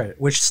thought right there. Right,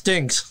 which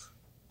stinks.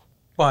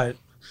 But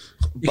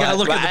you got to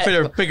look at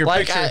the bigger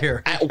picture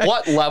here. At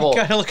what level?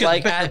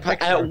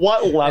 At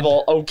what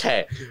level?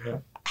 Okay.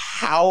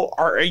 How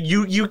are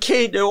you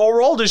can't...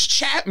 Aroldis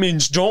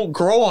Chapmans don't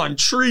grow on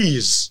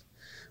trees.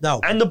 No.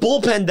 And the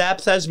bullpen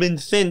depth has been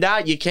thinned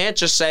out. You can't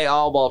just say,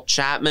 oh, well,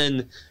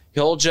 Chapman...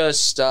 He'll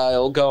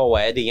go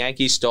away. The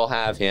Yankees still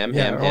have him.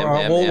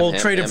 We'll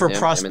trade him for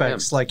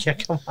prospects. Like, yeah,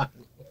 come on.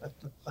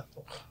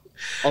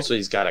 Also,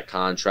 he's got a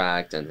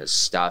contract, and his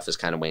stuff is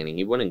kind of waning.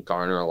 He wouldn't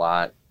garner a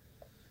lot.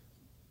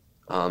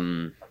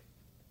 I'm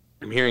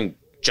hearing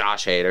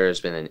Josh Hader has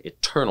been in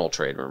eternal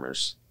trade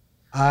rumors.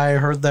 I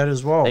heard that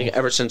as well.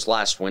 Ever since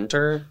last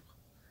winter,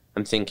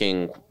 I'm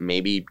thinking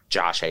maybe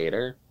Josh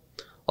Hader.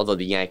 Although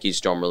the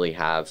Yankees don't really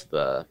have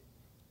the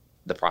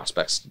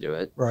prospects to do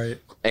it. Right.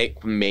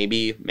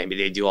 Maybe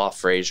they do off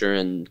Frazier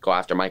and go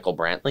after Michael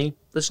Brantley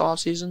this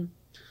offseason,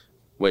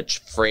 which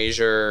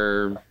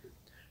Frazier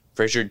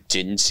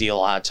didn't see a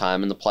lot of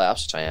time in the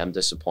playoffs, which I am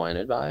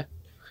disappointed by.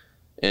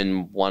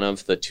 In one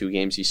of the 2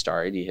 games he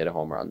started, he hit a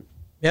home run.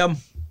 Yeah.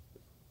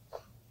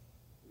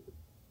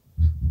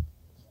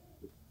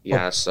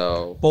 Yeah,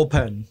 so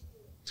bullpen.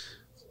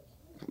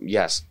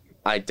 Yes,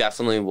 I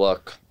definitely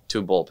look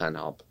to bullpen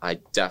help. I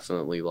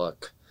definitely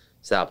look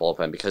to that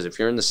bullpen because if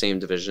you're in the same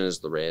division as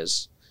the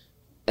Rays,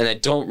 and I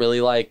don't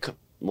really like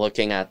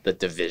looking at the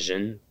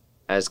division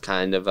as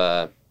kind of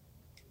a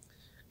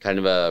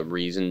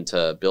reason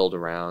to build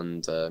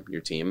around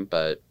your team,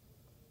 but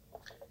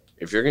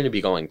if you're going to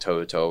be going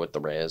toe-to-toe with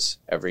the Rays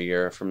every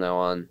year from now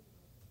on...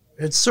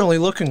 It's certainly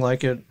looking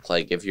like it.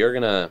 Like, if you're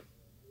going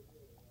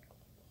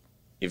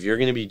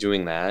to be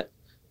doing that,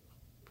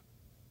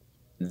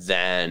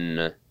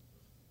 then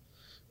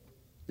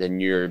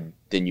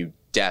you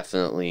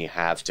definitely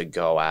have to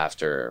go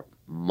after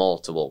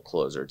multiple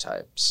closer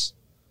types.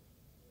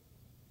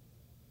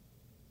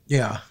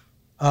 Yeah.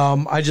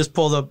 I just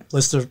pulled up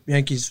list of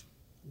Yankees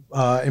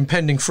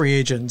impending free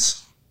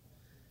agents.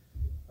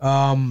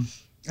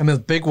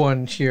 The big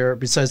one here,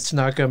 besides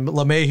Tanaka,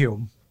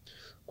 LeMahieu.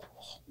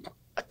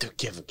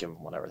 Give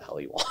him whatever the hell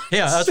he wants.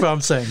 Yeah, that's what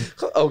I'm saying.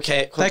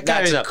 Okay. That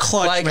guy is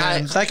clutch,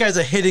 man. That guy's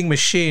a hitting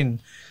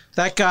machine.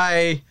 That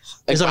guy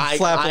is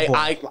unflappable.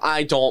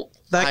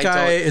 That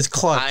guy is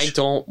clutch. I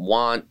don't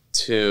want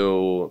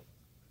to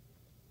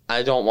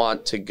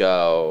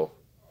go...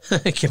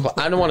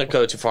 I don't want to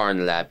go too far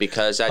into that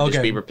because I'd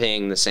just be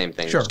repeating the same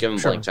thing. Just give him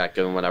blank check,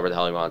 give him whatever the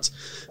hell he wants.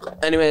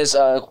 Anyways,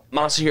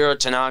 Masahiro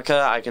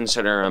Tanaka, I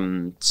consider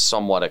him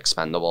somewhat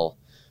expendable.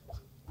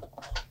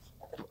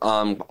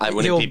 I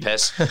wouldn't be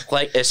pissed.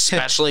 Like,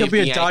 especially he'll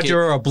be a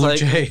Dodger or a Blue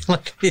Jay.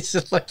 Like he's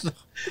just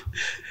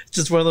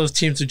one of those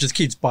teams who just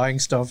keeps buying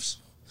stuff.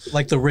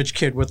 Like the rich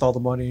kid with all the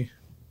money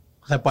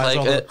that buys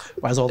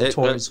all the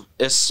toys.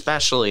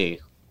 Especially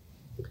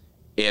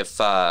if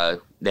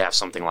they have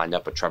something lined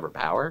up with Trevor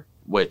Bauer,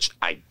 which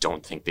I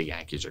don't think the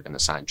Yankees are going to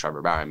sign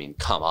Trevor Bauer. I mean,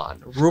 come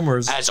on.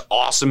 Rumors. As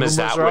awesome as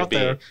that would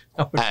be.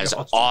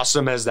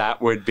 Awesome as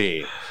that would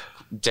be.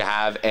 To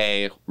have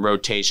a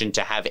rotation,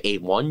 to have a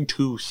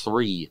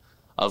 1-2-3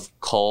 of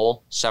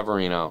Cole,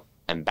 Severino,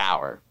 and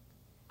Bauer.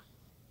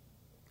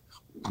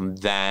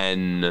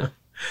 Then...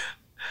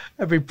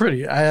 That'd be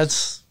pretty.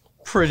 That's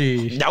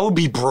pretty... That would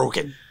be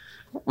broken.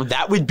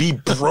 That would be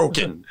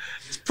broken.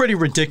 It's pretty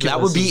ridiculous.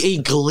 That would be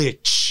a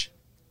glitch.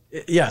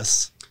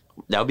 Yes.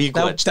 That would be a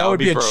glitch. That would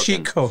be a broken.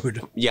 Cheat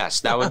code. Yes,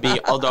 that would be...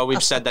 Although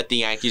we've said that the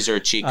Yankees are a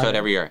cheat code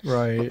every year.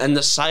 Right. And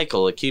the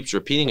cycle, it keeps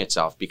repeating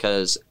itself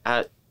because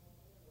at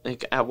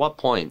what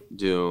point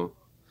do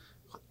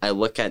I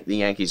look at the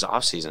Yankees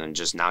offseason and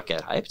just not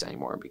get hyped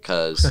anymore?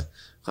 Because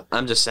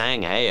I'm just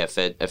saying, hey,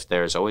 if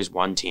there's always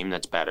one team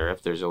that's better,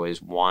 if there's always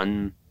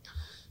one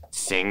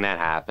thing that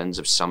happens,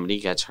 if somebody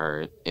gets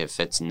hurt, if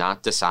it's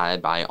not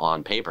decided by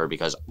on paper,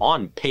 because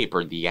on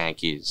paper the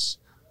Yankees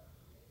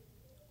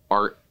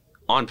are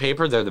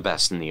they're the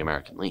best in the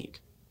American League.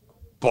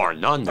 Bar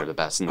none, they're the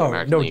best in the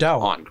American League.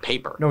 Doubt. On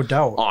paper. No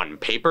doubt. On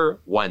paper,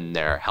 when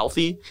they're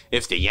healthy,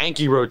 if the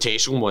Yankee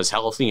rotation was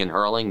healthy and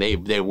hurling, they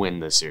win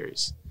the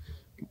series.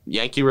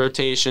 Yankee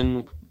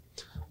rotation,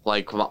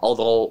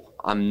 although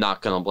I'm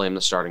not going to blame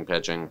the starting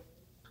pitching,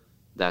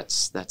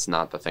 that's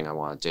not the thing I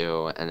want to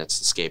do, and it's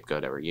the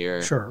scapegoat every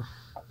year. Sure.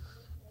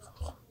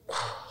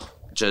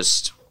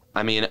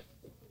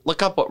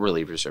 Look up what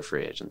relievers are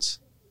free agents.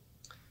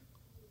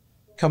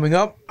 Coming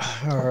up.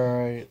 All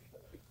right.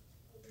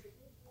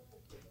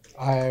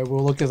 I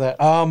will look at that.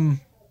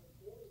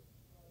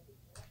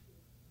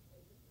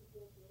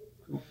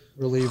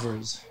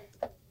 Relievers,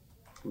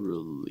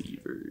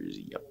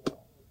 yep.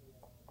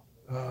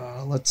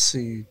 Let's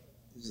see.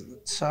 Is it the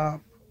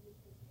top?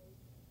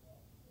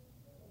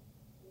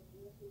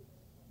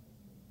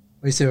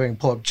 Let me see if I can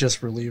pull up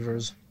just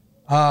relievers.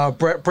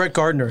 Brett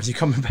Gardner, is he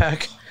coming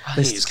back?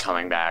 He's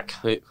coming back.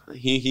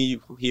 He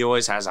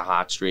always has a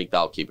hot streak.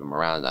 That'll keep him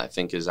around. I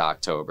think his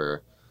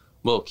October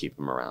will keep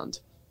him around.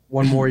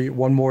 One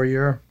more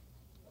year.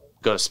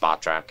 Go to Spot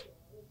Track.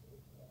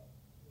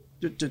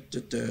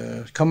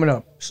 Coming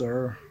up,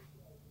 sir.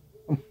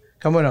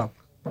 Coming up.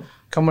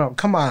 Come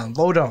on,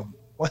 load up.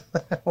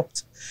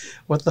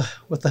 What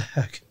the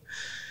heck?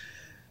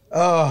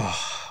 Oh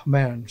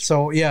man.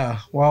 So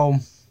yeah.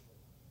 Well,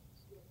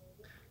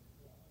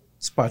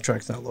 Spot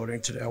Track's not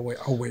loading today.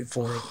 I'll wait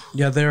for it.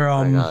 Yeah, they're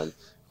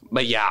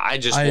But yeah,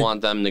 I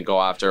want them to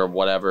go after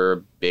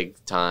whatever big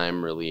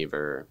time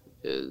reliever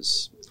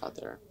is out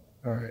there.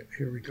 All right,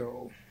 here we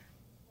go.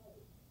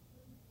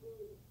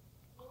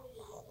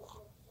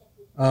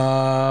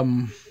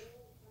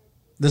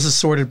 This is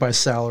sorted by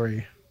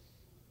salary.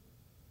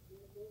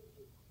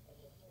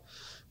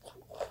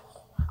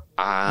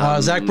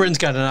 Zach Britton's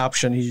got an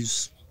option.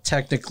 He's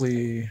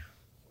technically...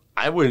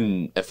 I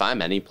wouldn't... If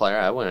I'm any player,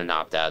 I wouldn't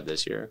opt out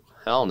this year.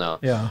 Hell no.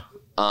 Yeah.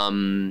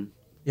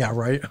 Yeah,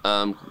 right.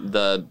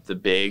 The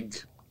big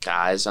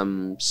guys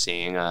I'm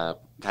seeing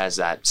guys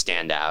that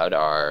stand out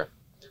are...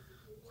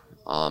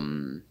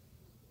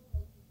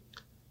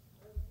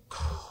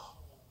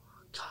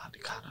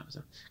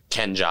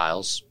 Ken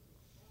Giles.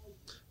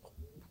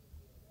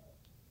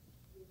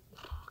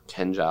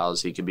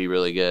 He could be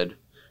really good.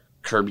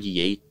 Kirby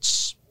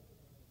Yates.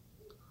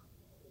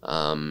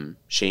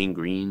 Shane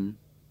Green.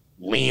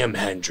 Liam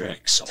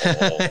Hendricks.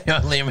 Oh.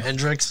 Yeah, Liam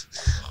Hendricks.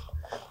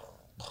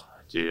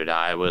 Dude,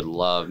 I would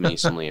love me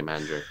some Liam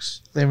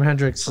Hendricks. Liam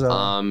Hendricks.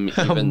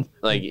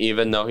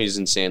 Even though he's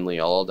insanely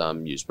old,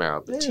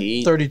 Yusmeiro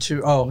Petit.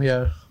 32. Oh,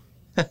 yeah.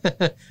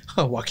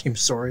 Joaquin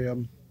Soria.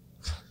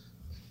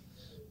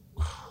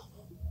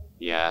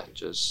 Yeah,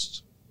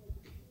 just...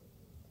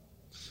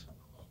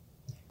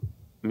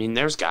 I mean,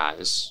 there's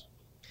guys.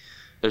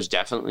 There's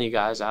definitely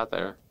guys out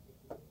there.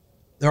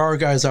 There are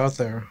guys out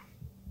there.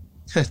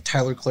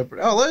 Tyler Clippard.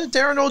 Oh,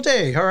 Darren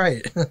O'Day. All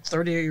right.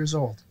 38 years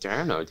old.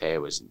 Darren O'Day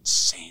was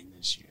insane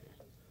this year.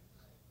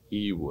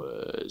 He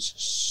was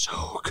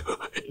so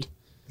good.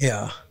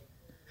 Yeah.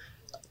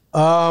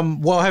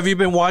 Well, have you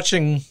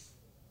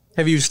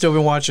still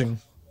been watching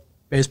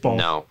baseball?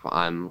 No,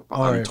 I'm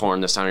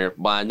torn this time of year.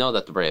 But I know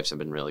that the Braves have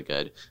been really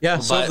good. Yeah,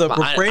 so the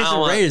Braves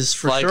are Rays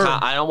for sure.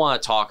 I don't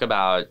want to talk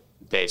about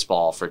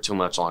baseball for too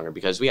much longer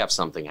because we have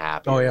something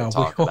happier to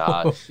talk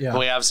about. Yeah.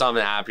 We have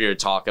something happier to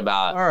talk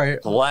about. All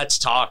right. Let's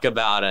talk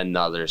about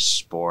another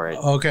sport.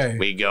 Okay.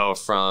 We go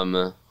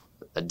from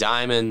a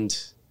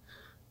diamond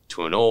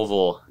to an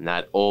oval, and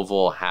that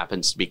oval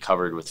happens to be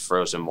covered with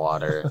frozen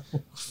water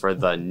for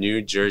the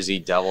New Jersey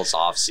Devils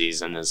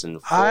offseason is in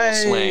full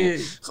swing.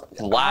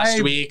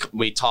 Last week,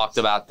 we talked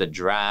about the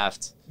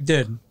draft.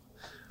 Did.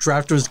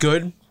 Draft was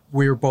good.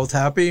 We were both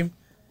happy.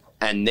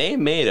 And they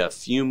made a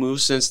few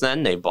moves since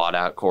then. They bought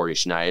out Corey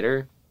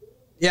Schneider.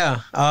 Yeah.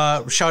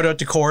 Shout out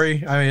to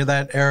Corey. I mean,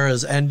 that era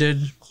has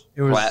ended.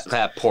 It was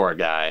that poor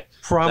guy.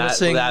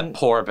 Promising. That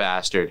poor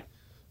bastard.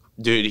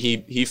 Dude,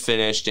 he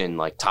finished in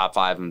like top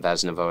 5 in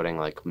Vezina voting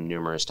like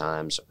numerous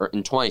times.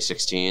 In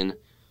 2016,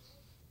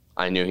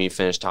 I knew he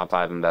finished top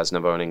 5 in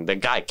Vezina voting. The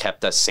guy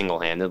kept us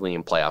single-handedly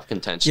in playoff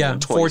contention in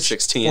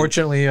 2016.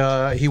 Fortunately,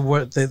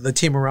 the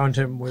team around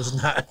him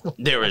was not.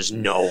 There was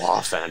no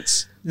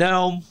offense.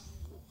 No.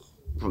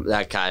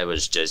 That guy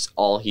was just,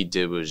 all he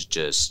did was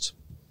just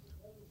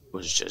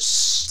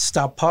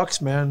stop pucks,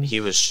 man. He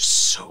was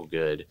just so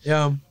good.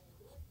 Yeah.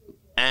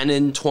 And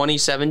in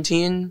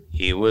 2017,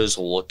 he was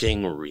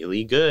looking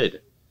really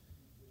good.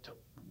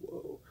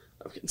 Whoa.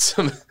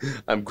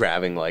 I'm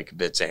grabbing like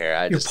bits of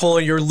hair.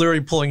 You're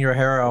literally pulling your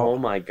hair out. Oh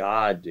my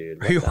God,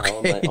 dude. Are you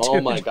okay, dude?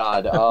 Oh my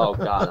God. Oh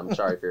God. I'm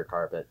sorry for your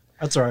carpet.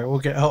 That's all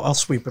right. I'll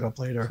sweep it up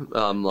later.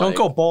 Don't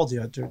go bald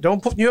yet, dude.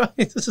 Don't put you.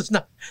 This is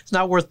not. It's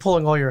not worth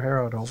pulling all your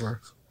hair out over.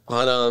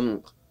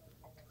 But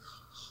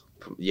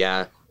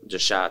yeah,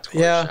 just shout out to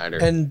Corey Schneider.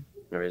 And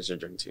raise a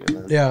drink to you,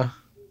 man. Yeah,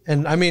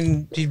 and I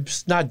mean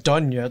he's not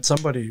done yet.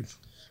 Somebody.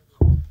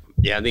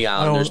 Yeah, the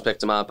Islanders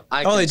picked him up.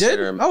 They did.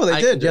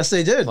 They did. Yes,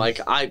 they did. Like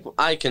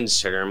I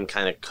consider him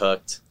kind of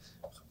cooked.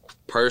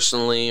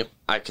 Personally,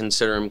 I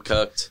consider him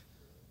cooked.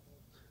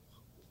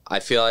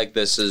 I feel like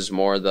this is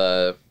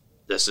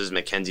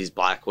Mackenzie's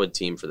Blackwood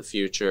team for the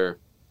future.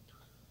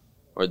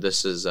 Or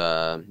this is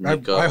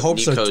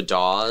Nico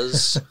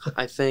Dawes,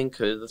 I think,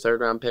 the 3rd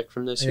round pick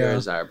from this year.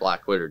 Is our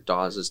Blackwood or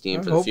Dawes'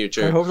 team for the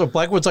future? I hope so.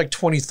 Blackwood's like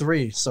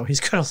 23, so he's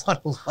got a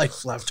lot of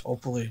life left,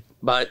 hopefully.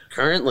 But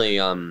currently,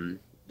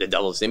 the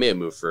Devils, they made a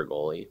move for a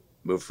goalie.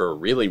 Move for a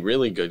really,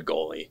 really good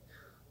goalie.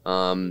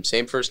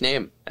 Same first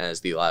name as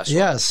the last one.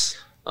 Yes.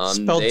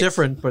 Spelled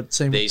different, but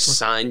same. They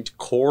signed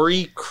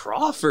Corey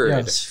Crawford.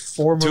 Yes,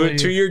 formerly.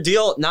 To a 2-year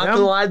deal. Not going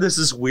to lie, this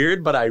is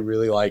weird, but I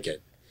really like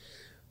it.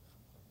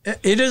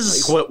 It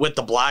is. Like, with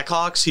the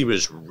Blackhawks, he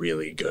was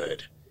really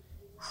good.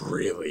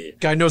 Really.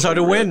 Guy knows how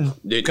to win.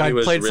 Dude, guy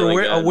played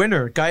really for a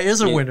winner. Guy is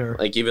a winner.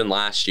 Like, even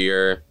last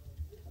year,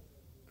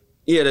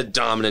 he had a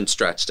dominant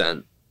stretch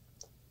to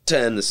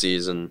end the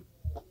season.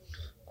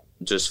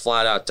 Just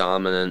flat out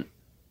dominant.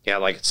 He had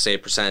like a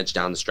save percentage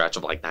down the stretch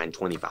of like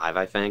 .925,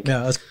 I think. Yeah,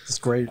 that's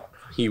great.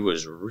 He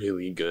was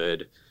really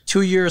good.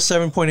 2 years,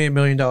 $7.8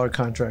 million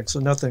contract, so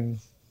nothing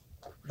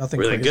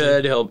really crazy.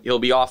 Good. He'll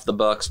be off the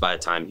books by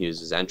the time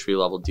his entry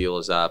level deal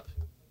is up.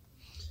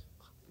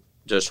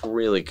 Just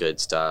really good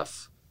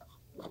stuff.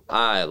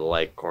 I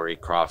like Corey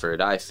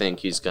Crawford. I think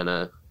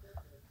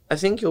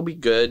he'll be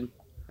good.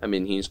 I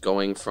mean, he's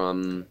going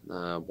from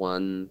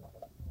one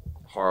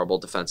horrible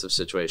defensive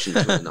situation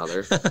to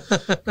another.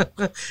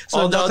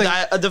 Although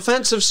a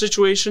defensive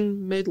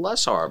situation made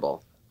less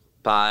horrible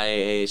by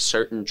a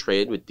certain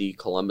trade with the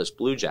Columbus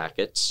Blue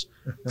Jackets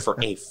for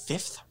a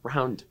 5th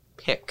round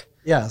pick.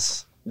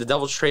 Yes. The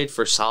Devils trade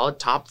for solid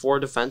top 4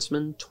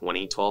 defenseman,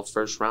 2012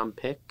 first round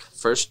pick,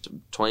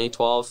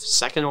 2012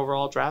 second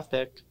overall draft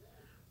pick,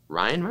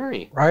 Ryan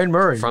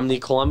Murray. From the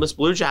Columbus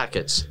Blue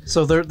Jackets.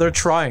 So they're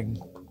trying.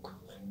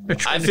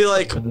 I feel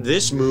like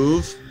this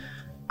move,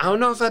 I don't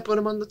know if I put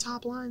him on the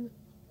top line,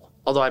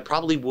 although I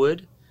probably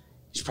would.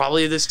 He's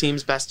probably this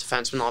team's best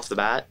defenseman off the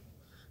bat.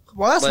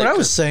 Well, that's what I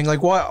was saying.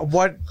 Like,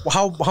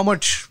 how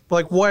much,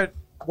 like, what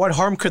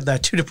harm could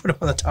that do to put him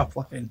on the top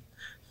line?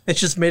 It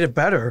just made it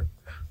better.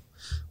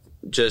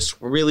 Just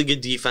really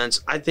good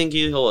defense. I think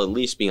he'll at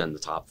least be on the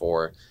top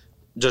 4.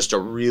 Just a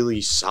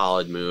really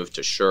solid move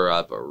to shore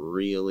up a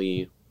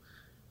really,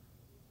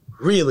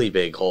 really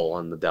big hole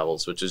on the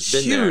Devils, which has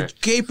been there.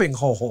 Huge, gaping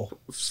hole.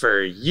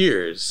 For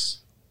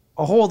years.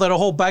 A hole that a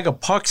whole bag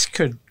of pucks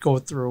could go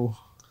through.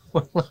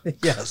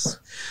 Yes,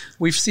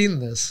 we've seen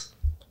this.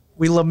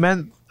 We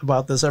lament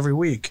about this every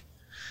week.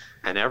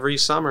 And every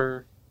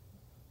summer,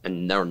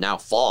 and now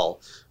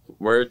fall,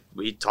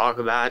 we talk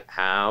about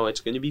how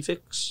it's going to be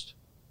fixed.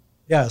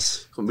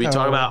 Yes. We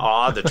talk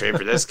about, the trade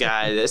for this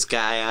guy.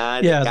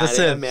 Yeah, that's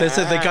it.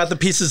 They got the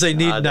pieces they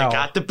need now. They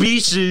got the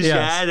pieces,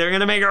 yeah. They're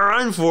going to make a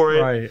run for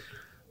it. Right.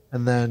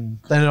 And then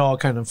it all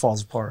kind of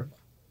falls apart.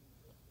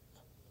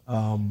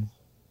 Trade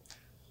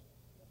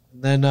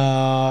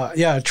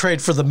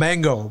for the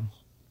mango.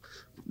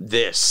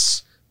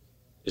 This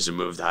is a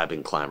move that I've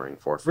been clamoring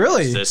for.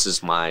 Really? This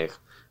is my,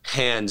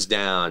 hands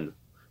down,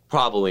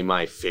 probably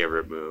my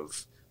favorite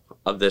move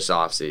of this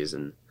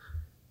offseason.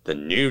 The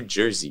New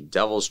Jersey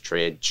Devils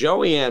trade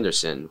Joey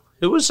Anderson,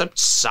 who was a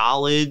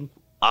solid,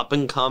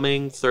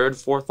 up-and-coming, third,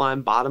 fourth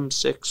line, bottom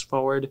six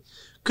forward.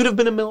 Could have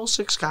been a middle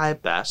six guy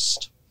at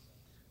best.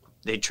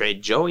 They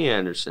trade Joey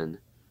Anderson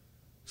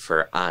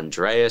for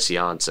Andreas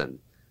Janssen.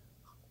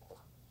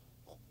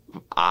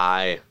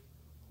 I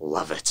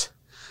love it.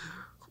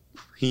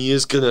 He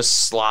is going to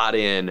slot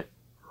in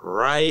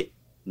right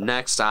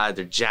next to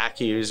either Jack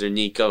Hughes or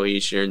Nico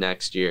Hischier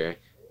next year.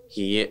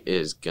 He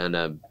is going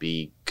to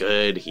be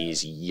good.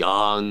 He's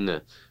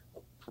young.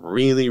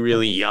 Really,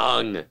 really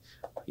young.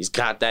 He's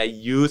got that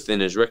youth. In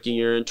his rookie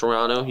year in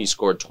Toronto, he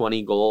scored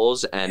 20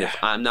 goals. And if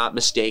I'm not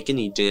mistaken,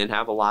 he didn't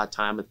have a lot of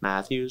time with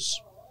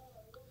Matthews.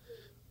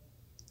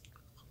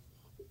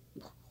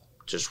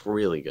 Just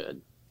really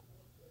good.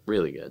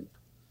 Really good.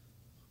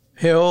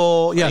 He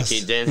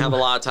didn't have a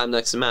lot of time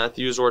next to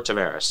Matthews or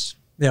Tavares.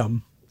 Yeah.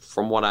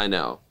 From what I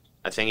know.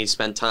 I think he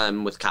spent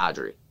time with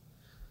Kadri.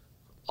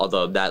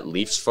 Although that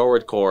Leafs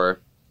forward core,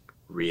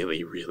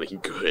 really, really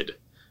good.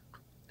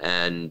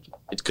 And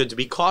it's good to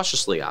be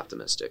cautiously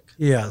optimistic.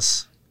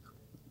 Yes.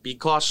 Be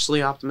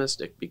cautiously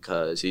optimistic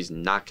because he's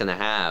not going to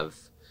have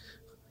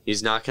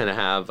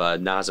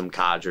Nazem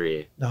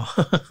Kadri. No.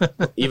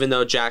 Even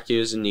though Jack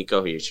Hughes and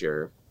Nico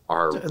Hischier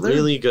are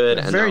really good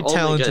and very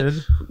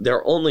talented.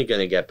 They're only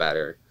going to get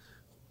better.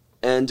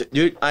 And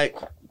dude,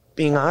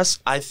 being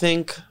honest, I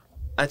think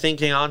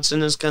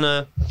Janssen is going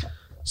to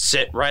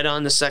sit right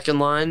on the second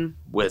line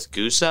with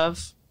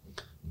Gusev,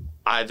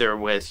 either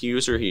with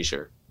Hughes or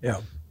Hischier.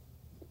 Yeah.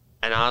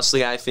 And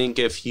honestly, I think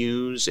if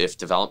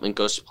development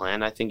goes to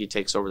plan, I think he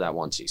takes over that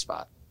 1C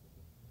spot.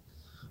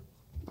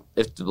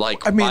 That's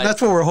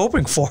what we're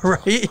hoping for,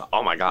 right?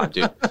 Oh my God,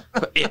 dude.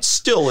 It's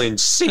still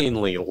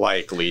insanely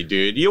likely,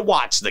 dude. You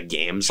watched the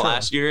games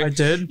last year. I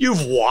did.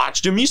 You've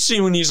watched him. You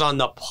see when he's on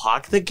the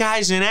puck, the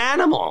guy's an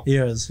animal. He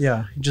is,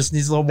 yeah. He just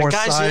needs a little more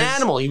size. The guy's an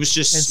animal. He was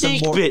just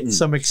snake bitten.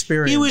 Some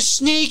experience. He was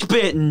snake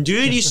bitten,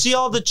 dude. You see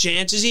all the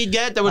chances he'd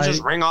get that would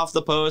just ring off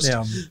the post.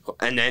 Yeah.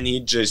 And then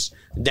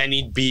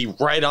he'd be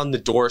right on the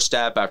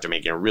doorstep after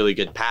making a really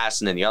good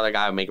pass, and then the other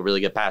guy would make a really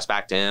good pass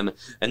back to him,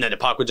 and then the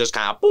puck would just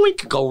kind of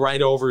boink, go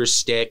right over his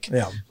stick.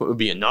 Yeah. It would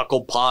be a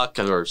knuckle puck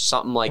or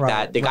something like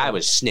that. The guy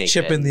was snake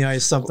chip in the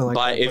ice, something like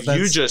that. But if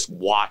you just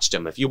watched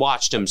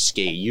him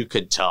skate, you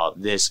could tell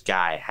this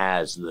guy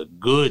has the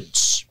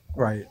goods.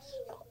 Right.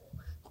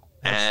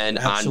 And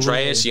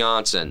Andreas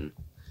Janssen,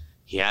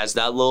 he has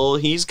that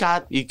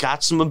he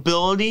got some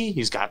ability,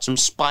 he's got some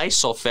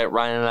spice. He'll fit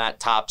right into that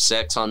top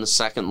six on the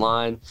second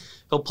line.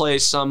 He'll play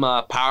some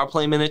power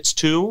play minutes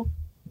too.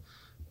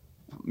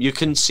 You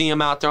can see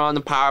him out there on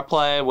the power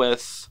play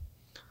with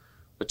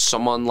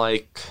someone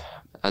like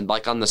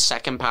on the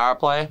second power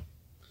play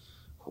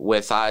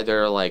with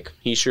either like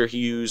Hischier,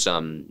 Hughes.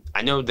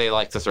 I know they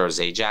like to throw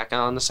Zajac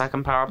on the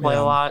second power play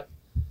a lot,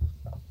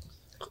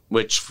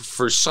 which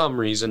for some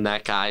reason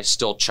that guy's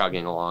still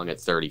chugging along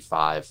at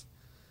 35.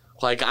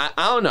 Like I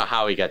don't know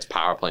how he gets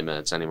power play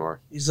minutes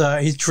anymore. He's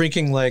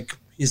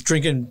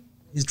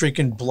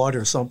drinking blood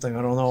or something.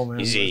 I don't know, man.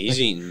 He's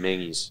eating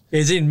mingies.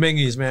 He's eating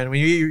mingies, man. When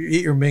you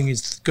eat your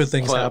mingies, good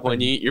things happen.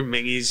 When you eat your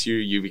mingies,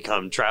 you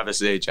become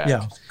Travis Zajac.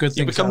 Yeah, good things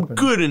You become happen.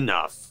 good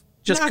enough.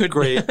 Just not good,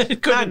 great.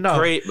 good not enough.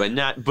 Great,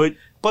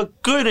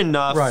 but good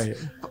enough. Right.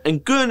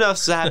 And good enough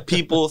so that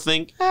people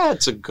think,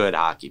 it's a good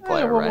hockey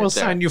player we'll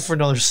sign you for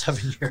another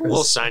 7 years.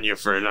 We'll sign you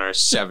for another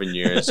 7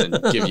 years and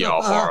give you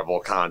a horrible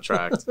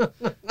contract.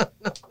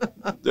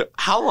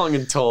 How long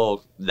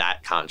until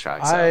that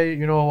contract's up?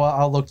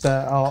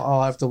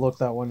 I'll have to look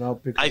that one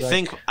up. Because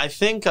I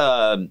think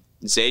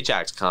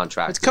Zajac's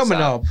contract it's coming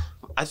up.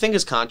 I think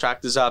his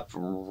contract is up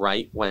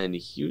right when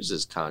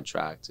Hughes'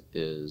 contract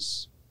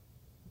is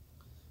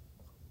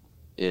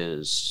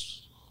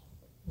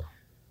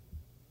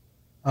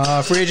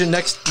free agent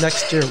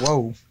next year.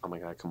 Whoa. Oh my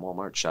God, come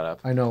Walmart, shut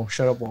up. I know,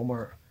 shut up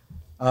Walmart.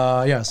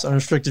 Yes,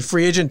 unrestricted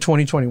free agent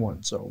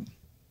 2021. So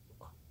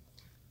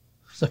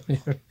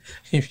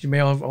you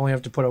may only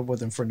have to put up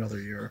with him for another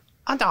year.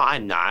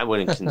 I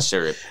wouldn't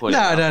consider it putting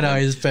No,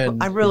 he's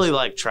been... I really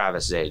like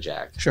Travis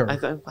Zajac. Sure.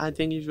 I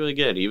think he's really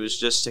good. He was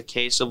just a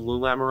case of Lou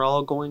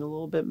Lamoriello going a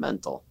little bit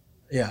mental.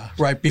 Yeah,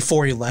 right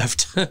before he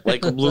left.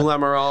 Like Lou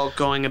Lamoriello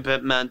going a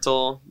bit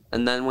mental,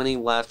 and then when he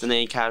left, and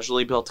then he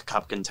casually built a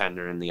cup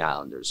contender in the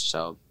Islanders.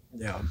 So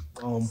yeah,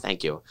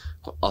 thank you.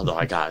 Although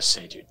I gotta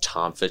say, dude,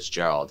 Tom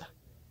Fitzgerald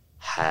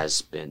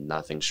has been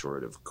nothing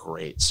short of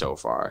great so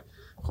far.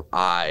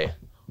 I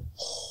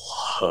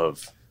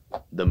love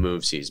the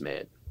moves he's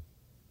made.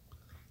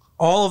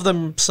 All of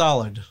them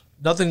solid.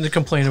 Nothing to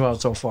complain about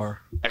so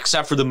far.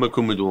 Except for the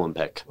Mukumadulin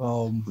pick.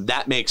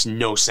 That makes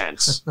no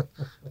sense.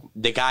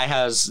 The guy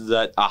has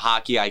a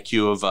hockey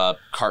IQ of a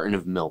carton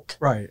of milk.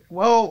 Right.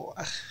 Well,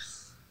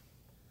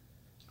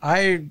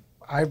 I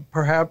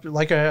perhaps,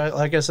 like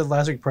I said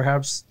last week,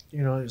 perhaps,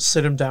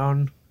 sit him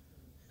down,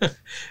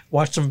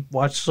 watch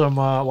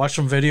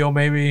some video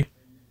maybe,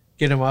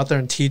 get him out there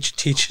and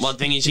teach. Well, the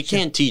thing is, you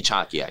can't teach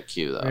hockey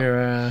IQ, though.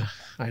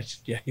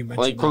 You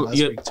mentioned that last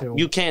week, too.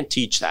 You can't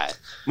teach that.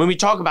 When we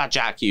talk about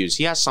Jack Hughes,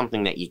 he has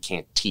something that you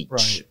can't teach.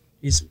 Right.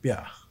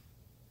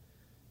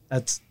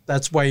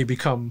 That's why you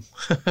become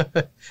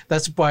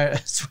that's why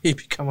you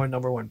become our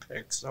number one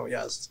pick. So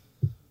yes.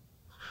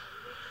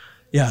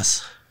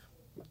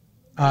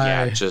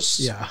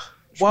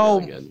 Well,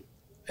 really,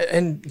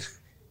 and you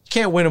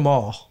can't win them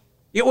all.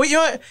 You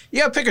got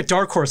to pick a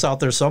dark horse out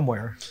there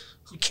somewhere.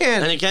 You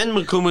can't. And again,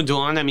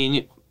 Mukumadulin, I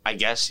mean, I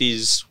guess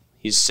he's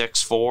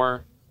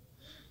 6'4".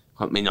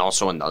 I mean,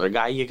 also another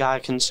guy you got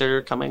to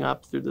consider coming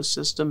up through the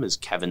system is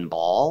Kevin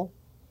Ball.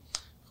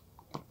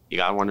 You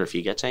got to wonder if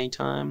he gets any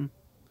time.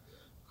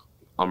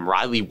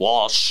 Riley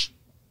Walsh,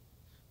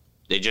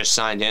 they just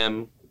signed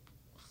him.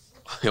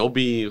 He'll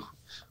be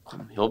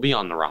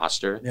on the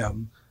roster. Yeah.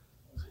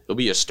 He'll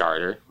be a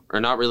starter. Or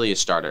not really a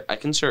starter. I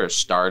consider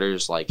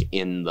starters like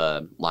in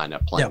the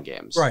lineup playing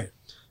games. Right.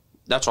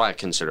 That's why I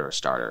consider a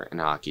starter in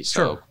hockey.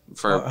 So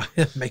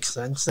it makes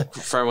sense.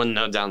 For everyone to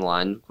know down the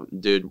line,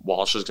 dude,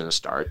 Walsh is going to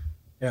start.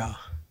 Yeah.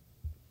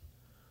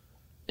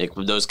 Like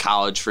those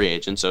college free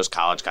agents, those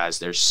college guys,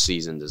 they're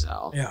seasoned as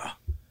hell. Yeah.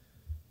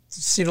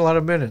 Seen a lot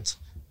of minutes.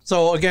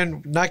 So,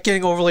 again, not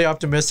getting overly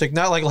optimistic,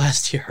 not like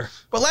last year.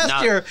 But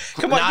last year,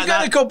 come on, you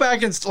got to go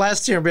back and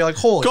last year and be like,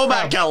 holy crap.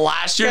 Back at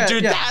last year,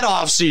 dude, that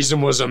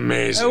offseason was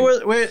amazing.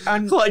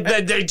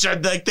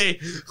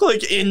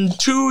 In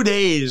 2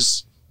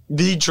 days,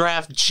 they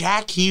draft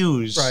Jack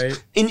Hughes.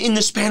 Right. In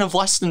the span of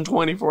less than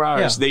 24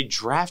 hours, they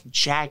draft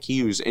Jack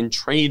Hughes and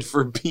trade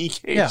for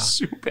PK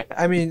Subban.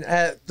 I mean,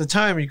 at the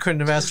time, you couldn't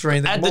have asked for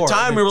anything more. At the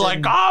time, we were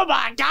like, oh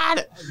my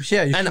God.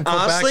 Yeah, and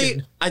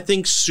honestly, I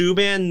think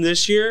Subban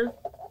this year,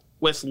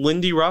 with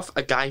Lindy Ruff,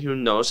 a guy who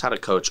knows how to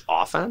coach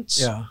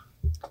offense,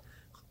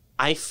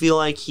 I feel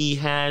like he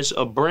has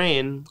a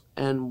brain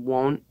and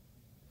won't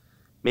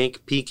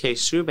make PK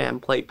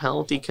Subban play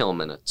penalty kill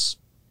minutes.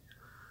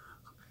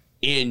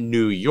 In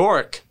New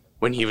York,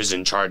 when he was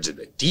in charge of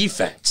the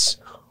defense,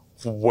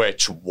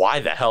 which, why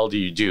the hell do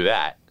you do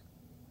that?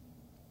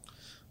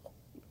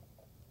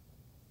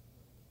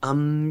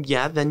 Then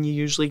you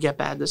usually get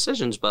bad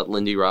decisions, but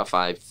Lindy Ruff,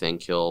 I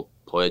think he'll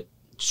put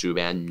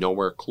Subban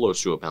nowhere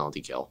close to a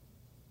penalty kill.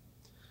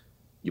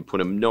 You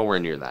put him nowhere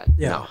near that.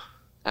 Yeah. No,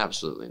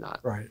 absolutely not.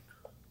 Right.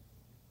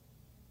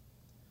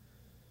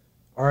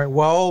 All right.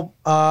 Well,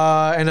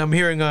 and I'm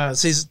hearing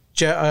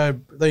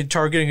they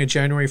targeting a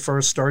January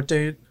 1st start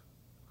date.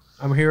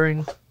 I'm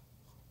hearing.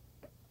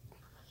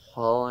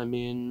 Well, I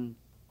mean,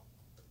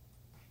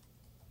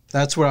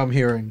 that's what I'm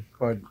hearing.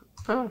 But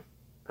January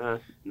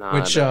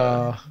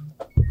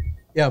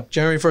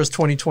 1st,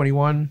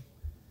 2021.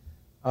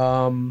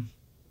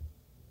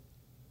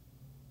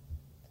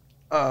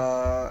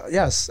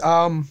 Yes.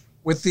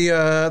 With the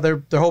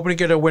they're hoping to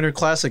get a Winter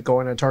Classic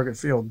going at Target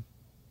Field,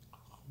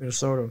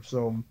 Minnesota.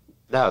 So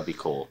that would be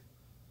cool.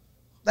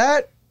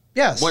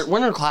 Yes.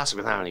 Winter Classic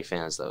without any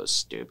fans, though, is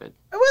stupid.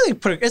 Well,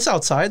 it's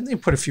outside. They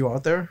put a few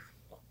out there.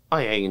 Oh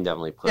yeah, you can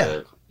definitely put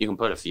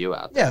a few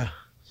out there. Yeah.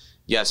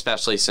 Yeah,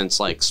 especially since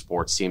like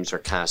sports teams are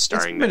kind of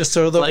starting. It's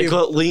Minnesota,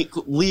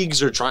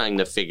 leagues are trying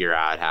to figure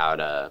out how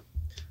to.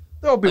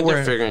 They'll be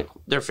wearing.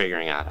 They're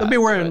figuring out. They'll be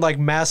wearing like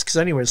masks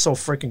anyway. It's so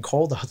freaking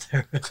cold out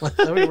there.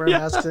 They'll be wearing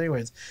masks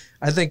anyways.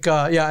 I think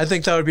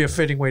that would be a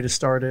fitting way to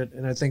start it,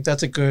 and I think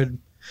that's a good.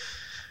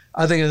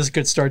 I think it's a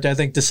good start. I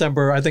think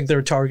December. I think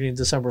they're targeting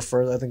December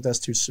 1st. I think that's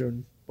too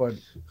soon, but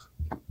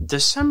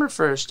December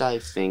 1st, I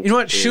think. You know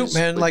what? Shoot,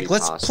 man! Like,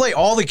 let's play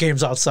all the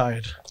games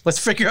outside. Let's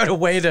figure out a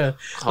way to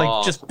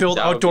just build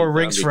outdoor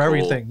rinks for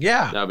everything.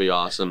 Yeah, that'd be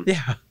awesome.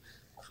 Yeah,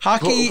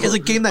 hockey is a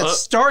game that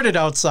started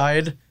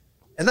outside,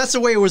 and that's the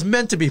way it was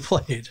meant to be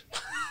played.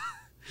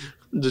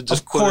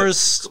 Of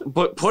course,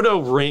 put a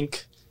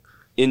rink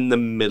in the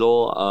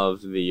middle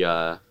of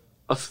the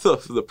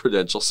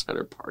Prudential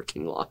Center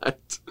parking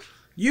lot.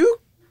 You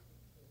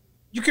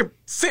could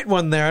fit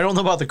one there. I don't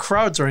know about the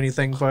crowds or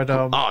anything, but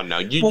oh no,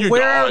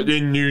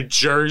 in New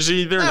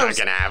Jersey they're not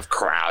gonna have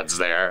crowds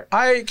there.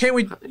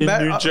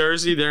 New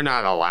Jersey they're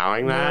not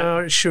allowing that.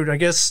 No, shoot, I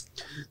guess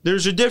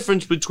there's a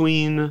difference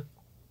between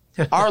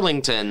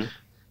Arlington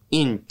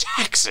in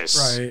Texas,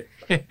 right,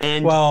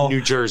 and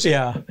New Jersey.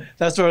 Yeah,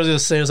 that's what I was gonna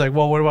say. It's like,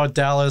 well, what about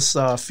Dallas,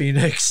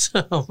 Phoenix,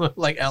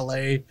 like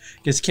LA?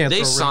 Just can't.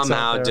 They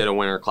somehow did a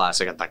Winter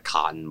Classic at the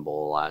Cotton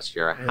Bowl last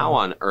year. Yeah. How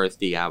on earth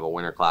do you have a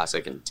Winter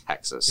Classic in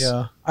Texas?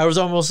 Yeah, I was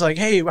almost like,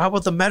 hey, how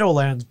about the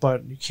Meadowlands?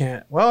 But you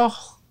can't.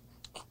 Well,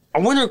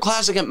 a Winter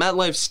Classic at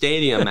MetLife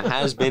Stadium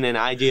has been an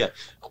idea.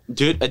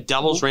 Dude, a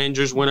Devils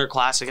Rangers Winter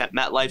Classic at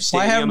MetLife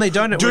Stadium. Why haven't they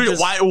done it? Dude,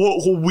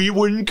 we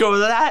wouldn't go to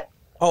that?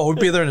 Oh, we'd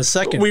be there in a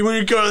second. We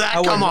wouldn't go to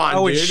that? Come on, I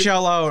would dude.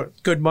 shell out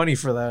good money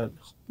for that.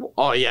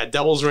 Oh, yeah,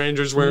 Devils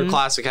Rangers Winter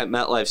Classic at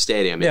MetLife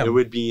Stadium. Yeah. It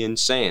would be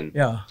insane.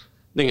 Yeah.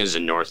 Thing is,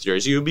 in North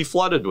Jersey, you would be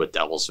flooded with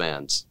Devils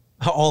fans.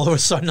 All of a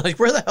sudden, like,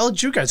 where the hell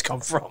did you guys come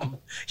from?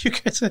 You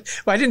guys,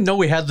 I didn't know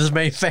we had this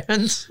many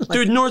fans. Like,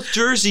 dude, North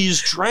Jersey is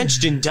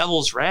drenched in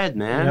Devils red,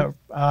 man.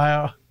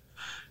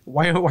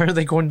 Why are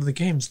they going to the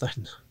games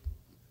then?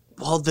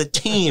 Well, the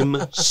team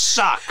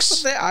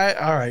sucks. All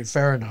right,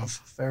 fair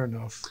enough.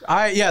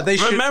 They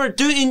should. Remember,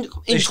 dude, in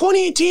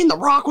 2018, The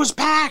Rock was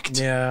packed.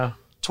 Yeah.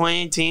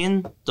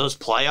 2018, those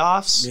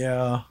playoffs.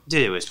 Yeah.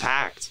 Dude, it was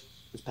packed.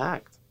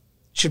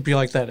 Should be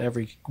like that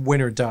every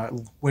win or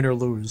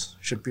lose.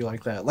 Should be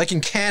like that. Like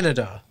in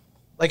Canada.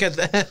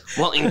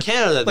 Well, in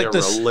Canada, they're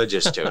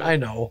religious to it. I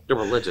know. They're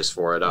religious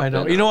for it. I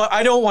know. You know what?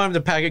 I don't want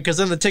them to pack it because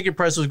then the ticket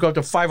price would go up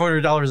to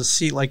 $500 a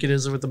seat like it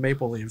is with the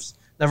Maple Leafs.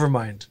 Never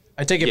mind.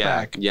 I take it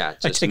back. Yeah,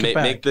 just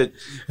make the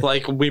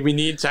we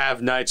need to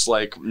have nights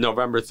like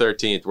November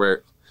 13th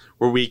where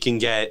we can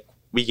get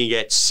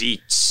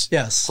seats.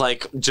 Yes.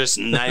 Like just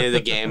night of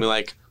the game,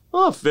 like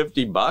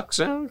 $50.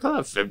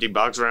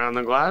 $50 around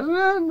the glass.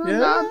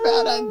 Not a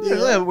bad idea.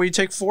 Yeah, we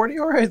take 40.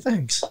 All right,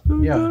 thanks.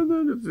 Yeah.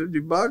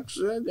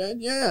 $50.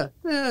 Yeah.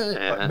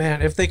 But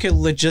man, if they could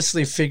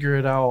logistically figure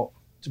it out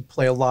to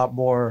play a lot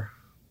more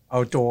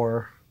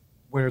outdoor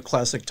Winter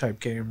Classic type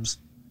games,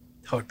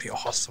 that would be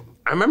awesome.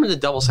 I remember the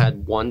Devils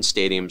had one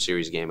Stadium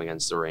Series game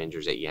against the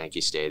Rangers at Yankee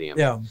Stadium.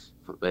 Yeah.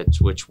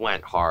 Which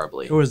went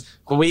horribly. It was.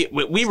 We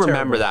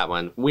remember that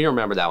one. We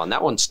remember that one.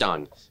 That one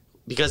stung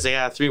because they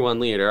had a 3-1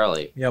 lead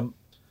early. Yep.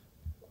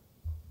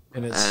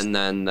 And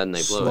then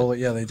they blew it.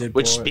 Yeah, they did.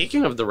 Which,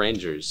 speaking of the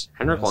Rangers,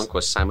 Henrik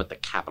Lundqvist signed with the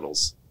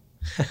Capitals.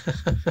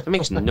 That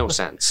makes no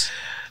sense.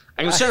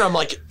 I consider I'm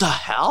like, the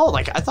hell?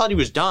 Like, I thought he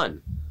was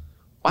done.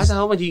 Why the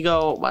hell would he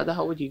go? Why the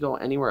hell would he go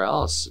anywhere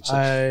else?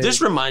 This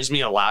reminds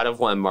me a lot of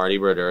when Marty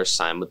Brodeur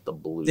signed with the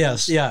Blues.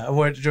 Yes, yeah,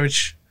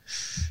 which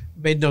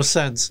made no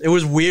sense. It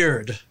was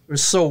weird. It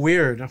was so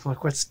weird. I'm like,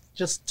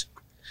 just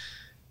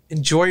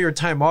enjoy your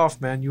time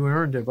off, man. You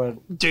earned it,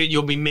 but dude,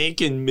 you'll be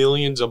making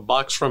millions of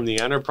bucks from the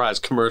Enterprise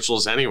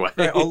commercials anyway.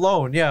 Right,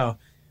 alone, yeah.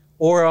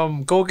 Or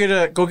go get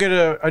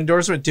a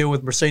endorsement deal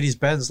with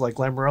Mercedes-Benz like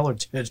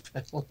Lamorello did.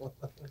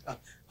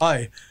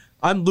 Hi,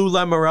 I'm Lou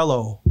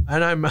Lamorello,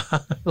 and I'm I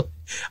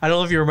don't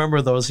know if you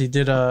remember those. He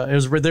did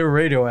they were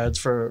radio ads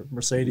for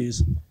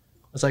Mercedes.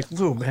 It's like,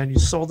 Lou, man, you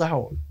sold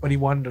out, but he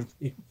wanted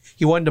a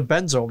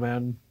Benzo,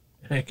 man.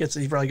 And I guess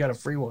he probably got a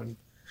free one.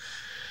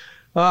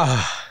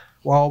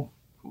 Well,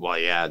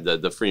 yeah,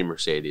 the free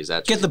Mercedes.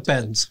 That's get the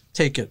Benz,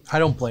 take it. I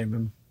don't blame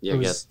him. Yeah,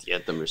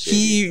 get the Mercedes.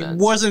 He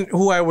wasn't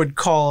who I would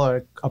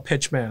call a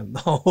pitch man,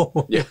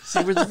 though. Yeah.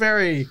 He was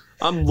very.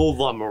 I'm Lou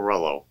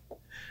Lamorello.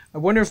 I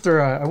wonder if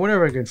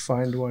I could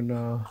find one.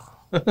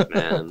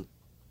 Man.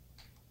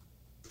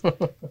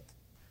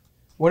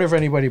 Wonder if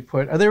anybody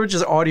put. They were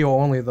just audio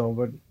only though,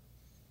 but.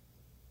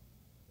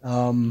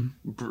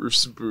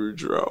 Bruce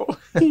Boudreau.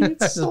 He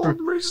sold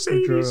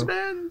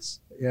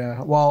Mercedes-Benz.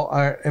 Yeah. Well,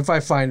 if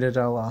I find it,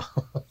 I'll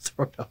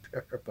throw it up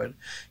here. But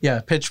yeah,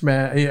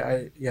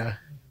 pitchman. Yeah.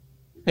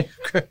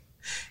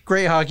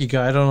 Great hockey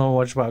guy. I don't know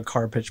much about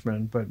car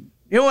pitchman, but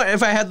you know what?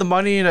 If I had the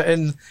money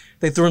and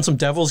they threw in some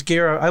Devils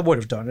gear, I would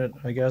have done it.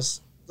 I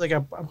guess. Like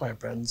I'm my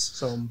friends,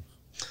 so.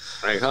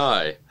 Like,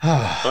 hi,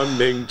 I'm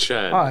Ming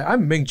Chen. Hi,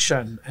 I'm Ming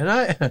Chen, and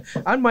I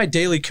on my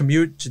daily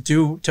commute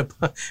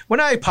when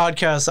I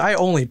podcast, I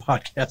only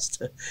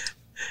podcast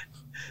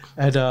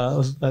at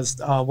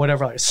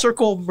whatever, like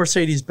Circle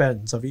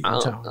Mercedes-Benz of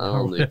Eatontown. I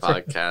only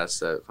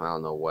podcast at I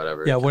don't know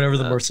whatever. Yeah, whatever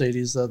the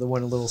Mercedes, the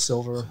one in Little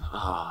Silver.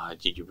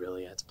 Did you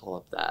really have to pull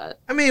up that?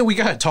 I mean, we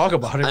gotta talk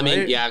about it. I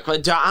mean, yeah,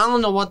 but I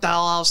don't know what the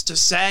hell else to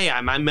say.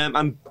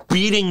 I'm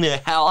beating the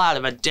hell out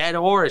of a dead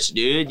horse,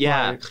 dude.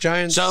 Yeah,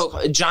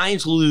 right.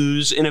 Giants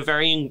lose in a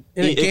very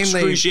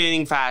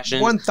excruciating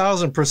fashion.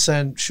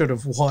 1,000% should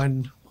have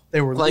won.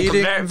 They were like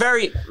leading.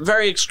 very,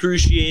 very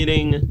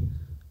excruciating.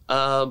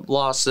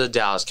 Lost to the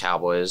Dallas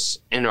Cowboys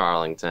in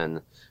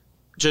Arlington.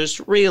 Just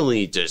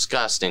really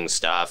disgusting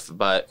stuff.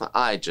 But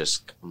oh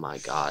my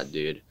God,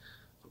 dude.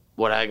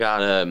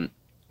 I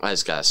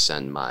just gotta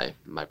send my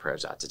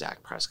prayers out to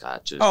Dak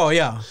Prescott.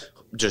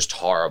 Just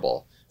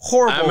horrible.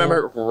 Horrible. I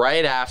remember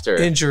right after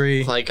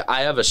injury. Like,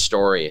 I have a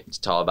story to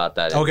tell about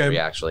that injury,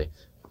 actually.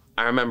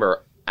 I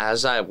remember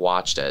as I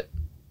watched it,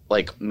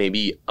 like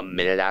maybe a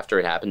minute after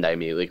it happened, I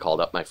immediately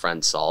called up my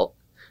friend Salt.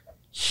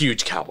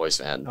 Huge Cowboys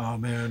fan. Oh,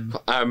 man.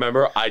 I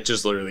remember I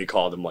just literally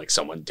called him like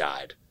someone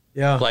died.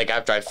 Yeah. Like,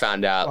 after I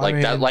found out,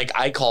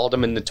 I called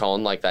him in the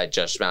tone like that I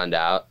just found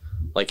out.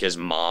 Like, his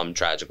mom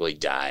tragically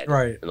died.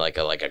 Right. In like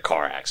a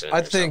car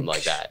accident something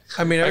like that.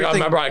 I mean, I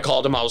remember I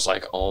called him, I was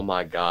like, oh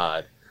my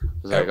God.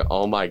 I was like,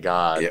 oh my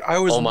God. I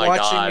was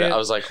watching it. I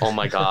was like, oh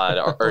my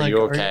God. Are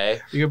you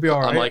okay? You'll be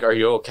all right. I'm like, are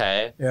you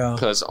okay? Yeah.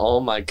 Because, oh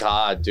my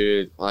God,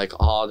 dude. Like,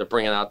 they're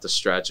bringing out the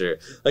stretcher.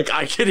 Like,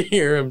 I could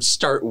hear him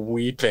start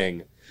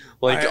weeping.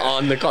 Like,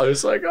 on the call.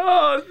 It's like,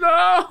 oh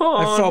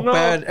I felt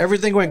bad.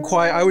 Everything went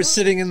quiet. I was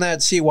sitting in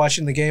that seat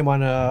watching the game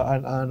on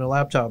a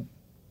laptop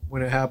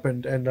when it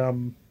happened,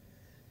 and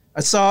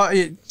I saw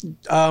it.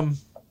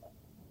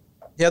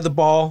 He had the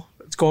ball.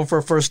 It's going for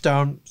a first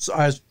down. So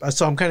I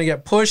saw him kind of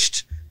get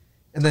pushed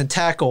and then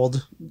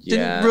tackled.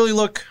 Didn't really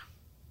look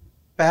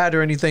bad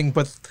or anything,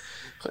 but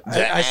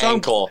I saw him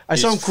grabbing. I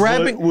saw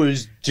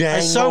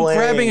him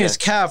grabbing his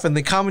calf, and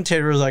the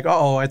commentator was like,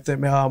 "Oh, I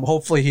think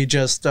hopefully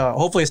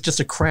hopefully it's just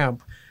a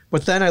cramp."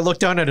 But then I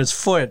looked down at his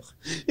foot.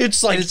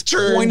 It's like it's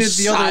pointed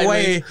the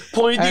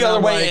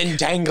other way, and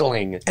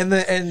dangling. And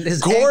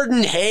his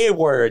Gordon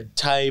Hayward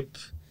type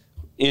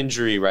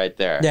injury right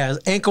there. Yeah, his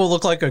ankle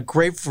looked like a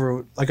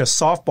grapefruit, like a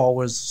softball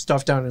was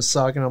stuffed down his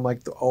sock, and I'm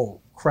like,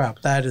 oh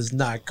crap, that is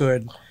not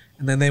good.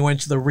 And then they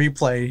went to the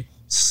replay,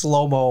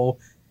 slow-mo,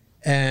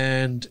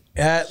 and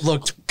it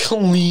looked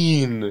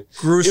clean.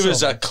 Gruesome. It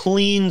was a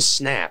clean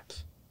snap.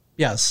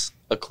 Yes.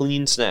 A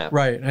clean snap.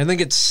 Right. I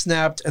think it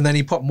snapped, and then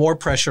he put more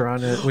pressure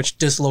on it, which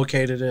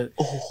dislocated it,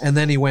 and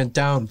then he went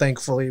down,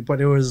 thankfully. But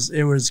it was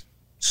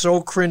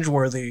so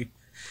cringeworthy.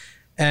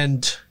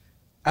 And,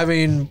 I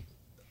mean,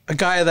 a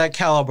guy of that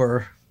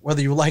caliber,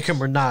 whether you like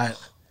him or not,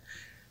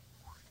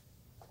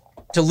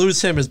 to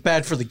lose him is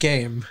bad for the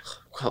game.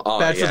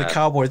 Bad for the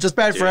Cowboys. Just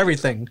bad for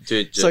everything.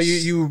 Dude, so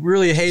you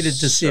really hated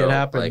to see it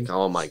happen. Like,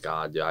 oh my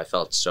God, dude, I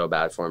felt so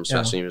bad for him,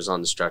 especially when he was on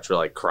the stretcher,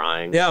 like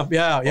crying. Yeah.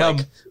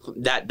 Like,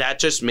 that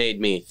just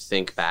made me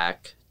think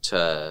back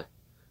to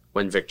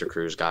when Victor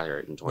Cruz got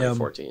hurt in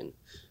 2014.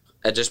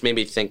 It just made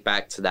me think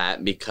back to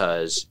that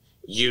because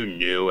you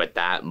knew at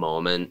that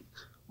moment,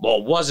 well,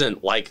 it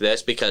wasn't like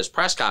this because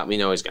Prescott, we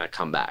know he's going to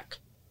come back.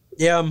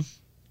 Yeah.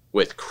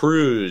 With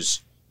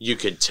Cruz, you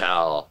could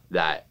tell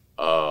that,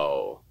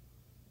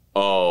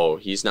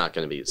 he's not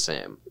going to be the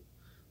same.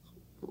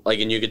 Like,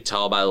 and you could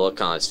tell by the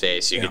look on his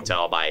face. You could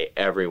tell by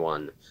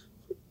everyone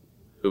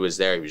who was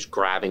there. He was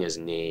grabbing his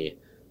knee.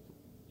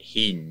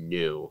 He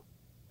knew.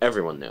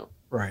 Everyone knew.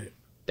 Right.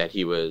 That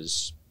he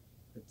was...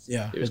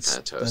 Yeah. He was kind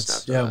of toast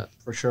after that. that.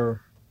 For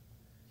sure.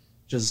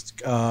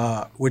 Just,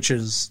 which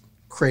is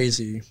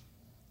crazy.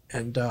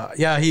 And,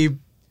 he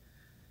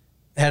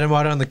had him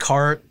out on the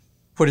cart,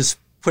 put his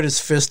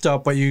fist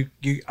up, but you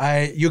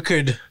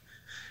could...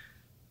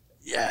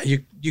 Yeah,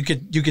 you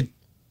could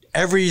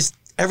every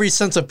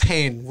sense of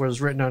pain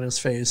was written on his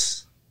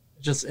face.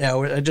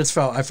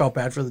 I felt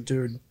bad for the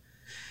dude.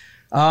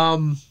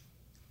 So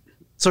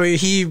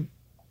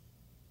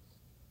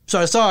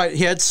I saw it.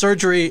 He had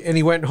surgery and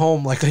he went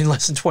home like in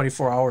less than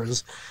 24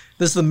 hours.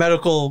 This is the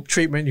medical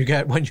treatment you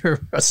get when you're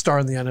a star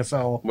in the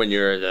NFL. When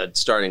you're the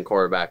starting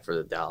quarterback for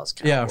the Dallas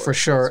Cowboys. Yeah, for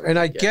sure. And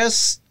I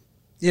guess,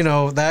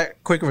 that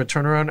quick of a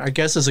turnaround, I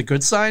guess is a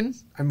good sign.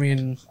 I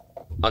mean...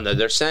 Oh, no,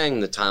 they're saying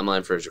the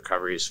timeline for his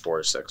recovery is 4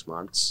 to 6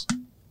 months.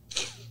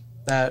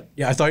 I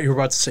thought you were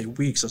about to say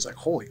weeks. I was like,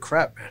 holy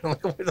crap, man.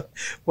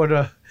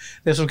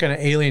 There's some kind of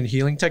alien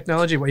healing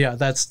technology. But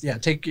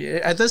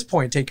at this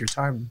point, take your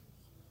time.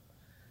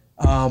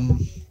 And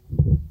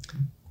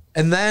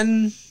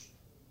then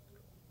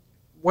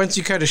once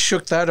you kind of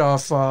shook that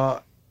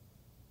off,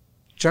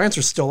 Giants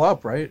are still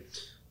up, right?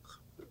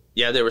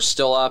 Yeah, they were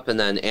still up, and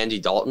then Andy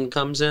Dalton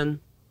comes in.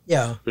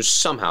 Yeah. Who's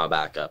somehow a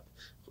backup.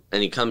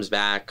 And he comes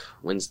back,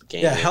 wins the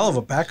game. Yeah, hell of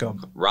a backup.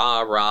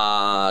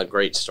 Rah,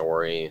 great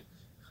story.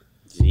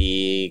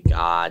 The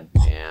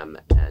goddamn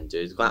end,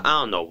 dude. I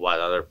don't know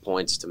what other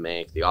points to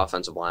make. The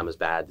offensive line was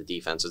bad. The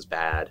defense was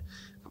bad.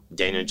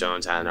 Daniel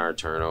Jones had another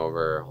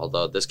turnover,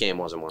 although this game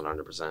wasn't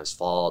 100% his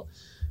fault.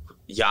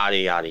 Yada,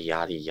 yada,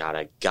 yada,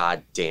 yada.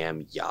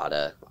 Goddamn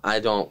yada.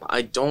 I don't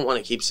want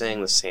to keep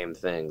saying the same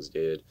things,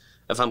 dude.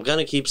 If I'm going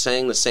to keep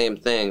saying the same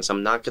things,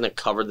 I'm not going to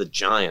cover the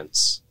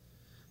Giants.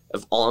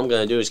 If all I'm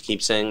going to do is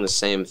keep saying the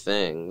same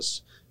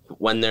things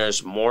when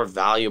there's more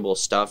valuable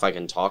stuff I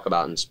can talk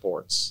about in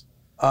sports.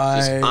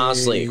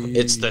 Honestly,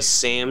 it's the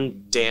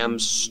same damn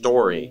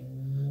story.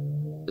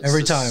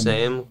 Every time.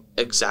 Same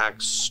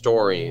exact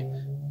story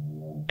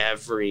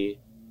every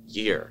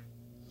year.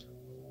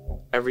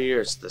 Every year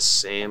it's the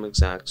same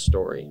exact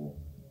story.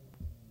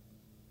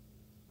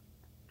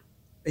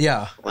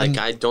 Yeah.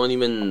 I don't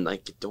even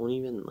want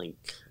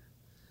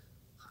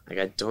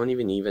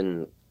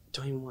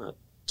to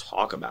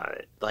talk about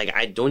it. Like,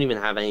 I don't even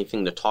have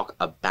anything to talk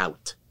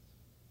about.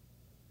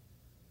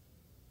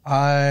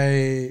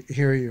 I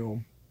hear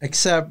you.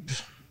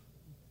 Except,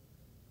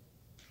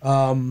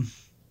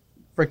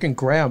 freaking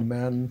Graham,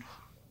 man.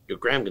 Your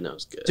Graham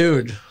Gano's good.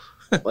 Dude.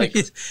 Like,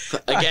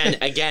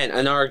 again,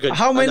 another good...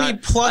 How many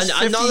plus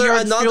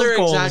 50-yard field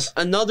goals?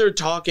 Another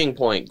talking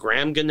point.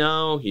 Graham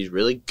Gano, he's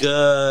really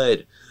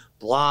good.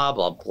 Blah,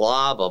 blah,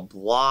 blah, blah,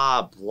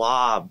 blah,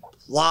 blah,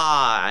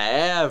 blah.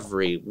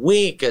 Every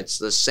week it's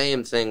the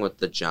same thing with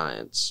the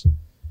Giants.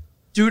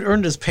 Dude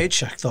earned his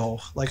paycheck, though.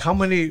 Like, how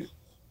many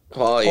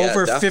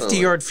over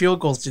 50-yard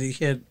field goals did he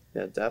hit?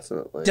 Yeah,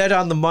 definitely. Dead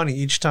on the money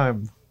each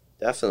time.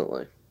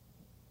 Definitely.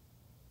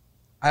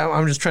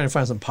 I'm just trying to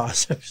find some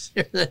positives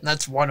here.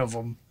 That's one of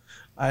them.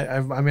 I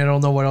mean, I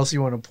don't know what else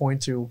you want to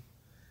point to.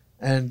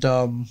 And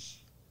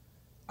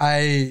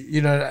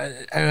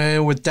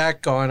And with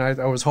Dak gone,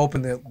 I was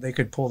hoping that they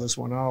could pull this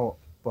one out,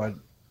 but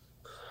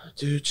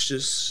dude, it's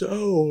just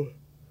so.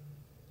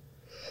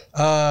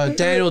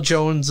 Daniel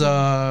Jones,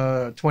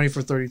 20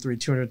 for 33,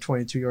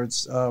 222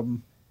 yards.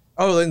 And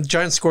the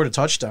Giants scored a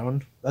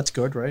touchdown. That's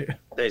good, right?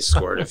 They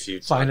scored a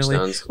few finally.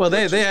 Touchdowns. Well,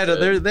 they had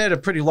a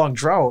pretty long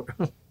drought.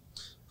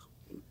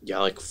 Yeah,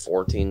 like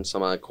 14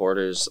 some odd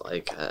quarters.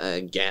 Like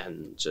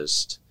again,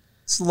 just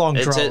it's a long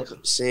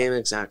drought. Same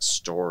exact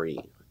story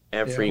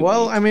every. Yeah.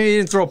 Well, week. I mean, he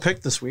didn't throw a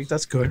pick this week.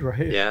 That's good,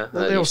 right? Yeah,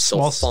 they were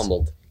still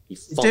fumbled. He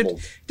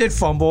fumbled. Did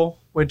fumble,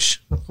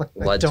 which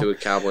led to a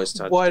Cowboys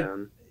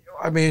touchdown.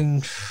 I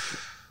mean,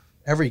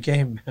 every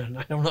game, man.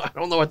 I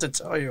don't know what to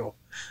tell you.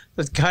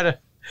 It's kind of.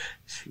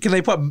 Can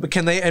they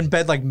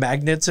embed like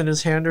magnets in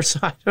his hand or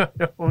something?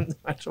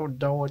 I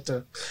don't know what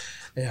to.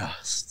 Yeah,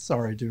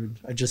 sorry, dude.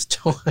 I just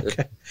don't.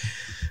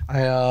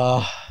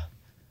 I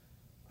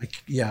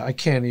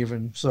can't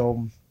even.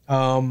 So,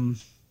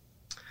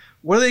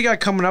 what do they got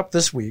coming up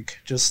this week?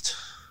 Just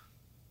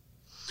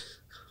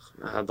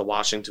the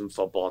Washington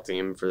football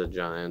team for the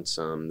Giants.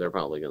 They're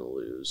probably going to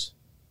lose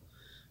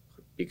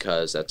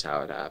because that's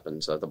how it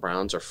happens. The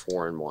Browns are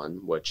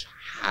 4-1, which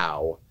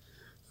how.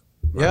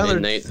 Yeah, I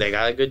mean, they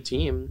got a good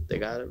team. They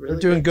got a really. They're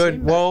doing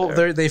good. Well,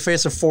 they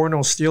face a 4-0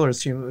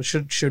 Steelers team. It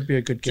should be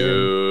a good game.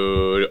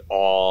 Dude,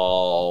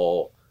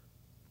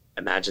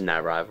 imagine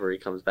that rivalry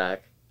comes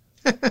back.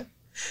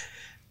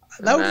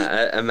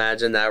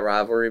 Imagine that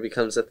rivalry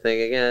becomes a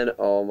thing again.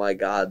 Oh my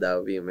God, that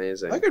would be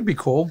amazing. That could be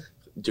cool.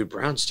 Dude,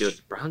 Browns and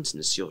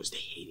the Steelers, they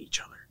hate each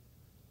other.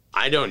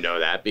 I don't know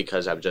that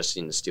because I've just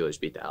seen the Steelers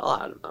beat the hell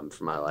out of them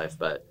for my life,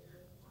 but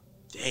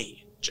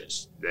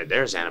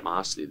there's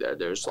animosity there.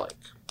 There's like.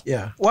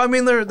 Yeah. Well, I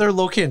mean, they're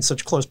located in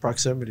such close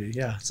proximity.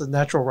 Yeah, it's a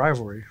natural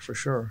rivalry for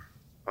sure.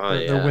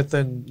 They're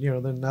within, they're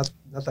not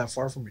that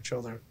far from each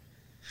other.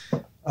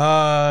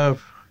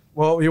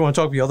 Well, you want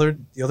to talk the other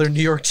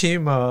New York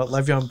team,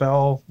 Le'Veon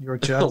Bell, New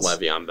York Jets.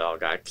 Le'Veon Bell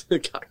got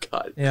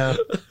cut. Yeah.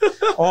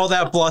 All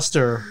that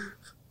bluster.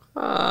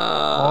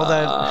 All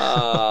that.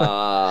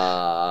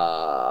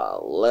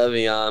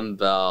 Le'Veon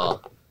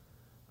Bell.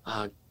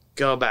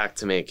 Go back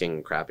to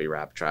making crappy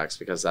rap tracks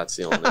because that's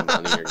the only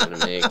money you're going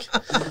to make.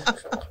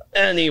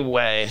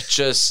 Anyway,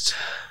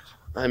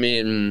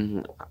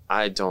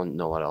 I don't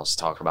know what else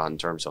to talk about in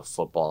terms of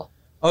football.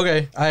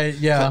 Okay,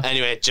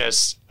 Anyway,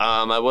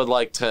 I would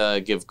like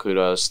to give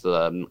kudos to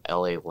the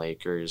LA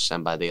Lakers,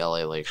 and by the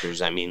LA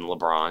Lakers, I mean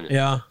LeBron.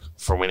 Yeah.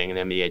 For winning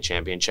an NBA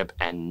championship,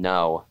 and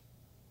no,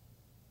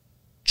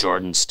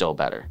 Jordan's still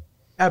better.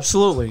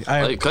 Absolutely.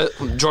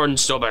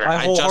 Jordan's still better.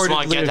 I just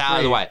want to get that out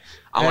of the way.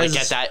 I want to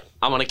get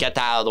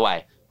that out of the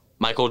way.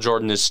 Michael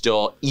Jordan is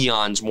still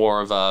eons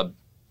more of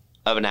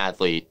an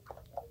athlete.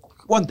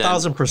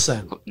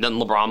 1,000%. Than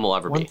LeBron will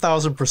ever be.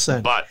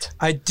 1,000%. But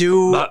I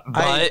do.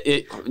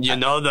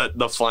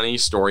 The funny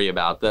story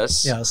about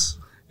this. Yes.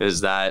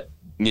 Is that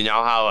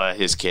how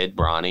his kid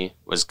Bronny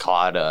was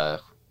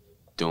caught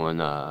doing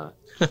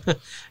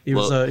he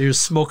was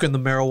smoking the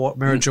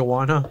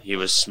marijuana. He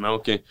was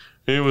smoking.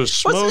 He was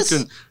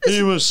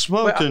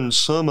smoking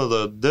some of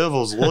the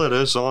devil's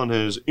lettuce on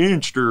his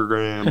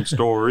Instagram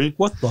story.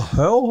 What the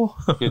hell?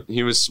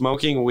 He was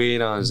smoking weed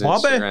on his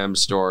Instagram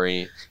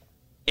story.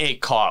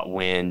 It caught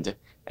wind,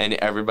 and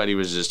everybody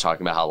was just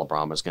talking about how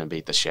LeBron was going to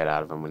beat the shit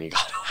out of him when he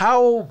got home.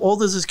 How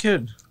old is his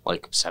kid?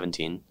 Like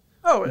 17.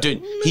 Oh,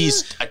 dude,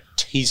 he's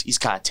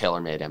got a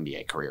tailor-made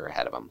NBA career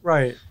ahead of him.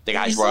 Right. The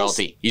guy's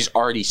royalty. He's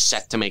already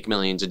set to make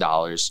millions of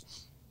dollars.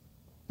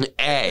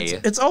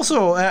 It's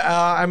also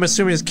I'm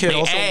assuming his kid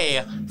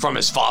from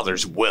his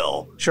father's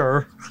will.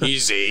 Sure.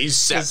 He's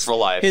set for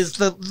life.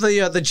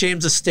 The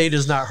James estate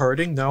is not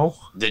hurting. No.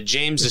 The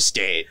James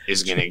estate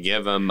is going to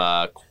give him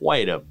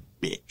quite a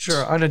bit.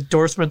 Sure. On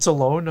endorsements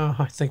alone,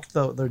 I think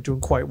they're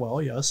doing quite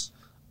well. Yes.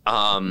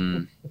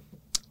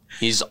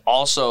 He's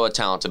also a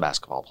talented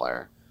basketball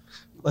player.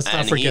 Let's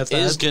not forget that.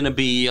 He is going to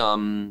be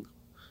and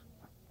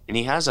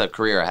he has a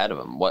career ahead of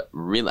him.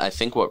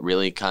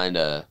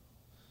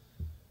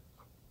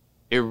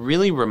 It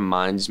really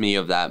reminds me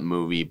of that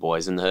movie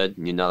Boys in the Hood.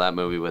 You know that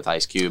movie with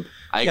Ice Cube?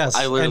 Yes,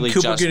 I literally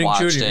just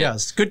watched it.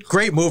 Yes,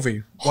 great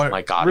movie. Oh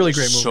my God, really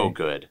great movie. So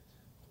good.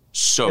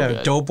 So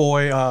good.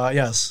 Doughboy,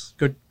 yes.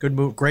 Good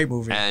movie, great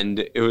movie. And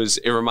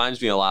it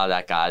reminds me a lot of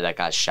that guy that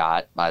got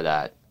shot by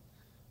that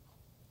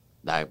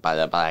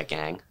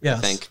gang, yes.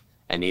 I think.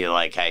 And he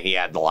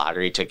had the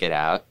lottery ticket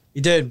out. He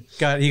did.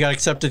 He got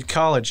accepted to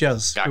college,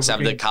 yes. Got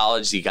accepted to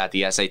college. He got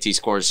the SAT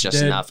scores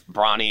just enough.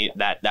 Bronny,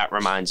 that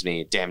reminds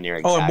me damn near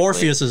exactly. Oh, and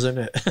Morpheus is in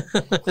it.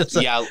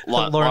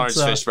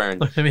 Lawrence Fishburne.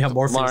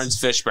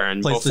 Lawrence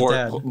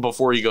Fishburne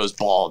before he goes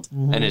bald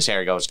and his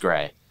hair goes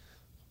gray.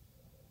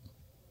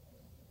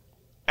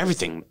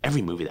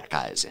 Every movie that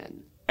guy is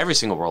in, every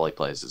single role he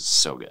plays is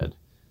so good.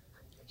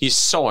 He's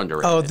so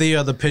underrated. Oh,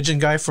 the pigeon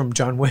guy from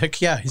John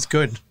Wick. Yeah, he's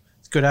good.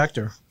 He's a good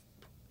actor.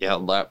 Yeah,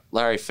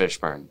 Larry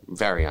Fishburne,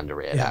 very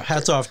underrated actor.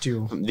 Hats off to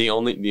you. The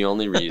only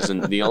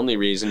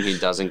reason he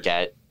doesn't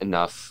get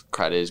enough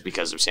credit is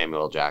because of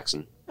Samuel L.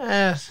 Jackson.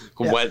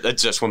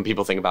 It's just when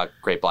people think about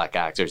great black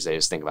actors, they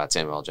just think about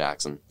Samuel L.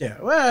 Jackson. Yeah,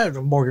 well,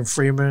 Morgan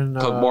Freeman.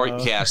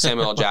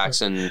 Samuel L.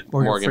 Jackson,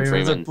 Morgan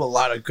Freeman. A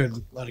lot of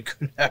good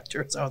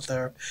actors out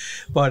there,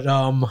 but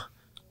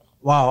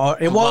wow.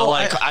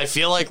 I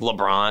feel like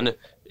LeBron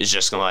is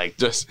just gonna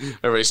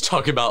everybody's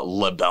talking about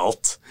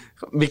LeBelt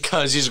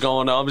because he's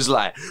going up. He's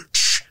like,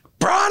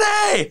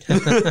 Bronny,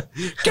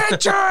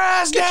 get your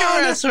ass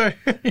down!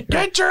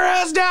 Get your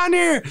ass down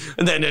here!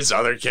 And then his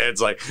other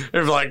kids,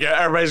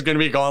 everybody's gonna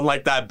be going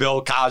like that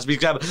Bill Cosby,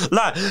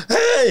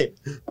 hey,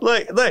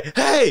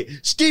 hey,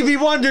 Stevie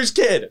Wonder's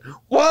kid,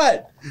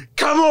 what?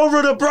 Come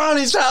over to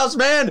Bronny's house,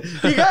 man.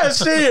 You gotta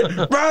see it.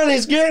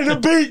 Bronny's getting a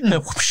beating.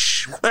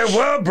 Hey,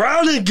 well,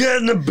 Bronny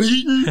getting a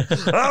beating.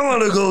 I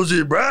want to go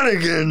see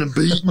Bronny getting a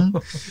beating.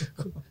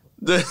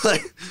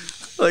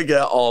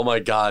 Oh my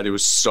God, it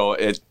was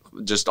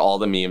just all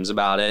the memes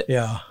about it.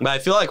 Yeah. But I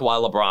feel like why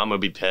LeBron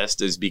would be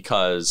pissed is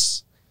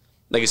because,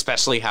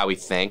 especially how he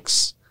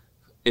thinks,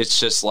 it's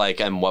just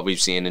and what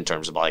we've seen in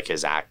terms of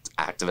his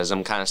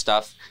activism kind of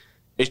stuff.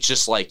 It's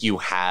just you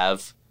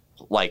have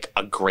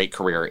a great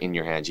career in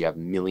your hands. You have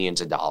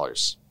millions of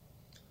dollars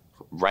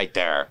right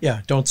there.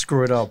 Yeah, don't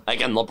screw it up.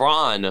 And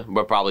LeBron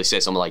would probably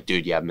say something like,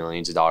 dude, you have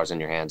millions of dollars in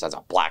your hands as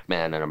a black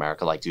man in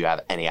America. Do you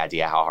have any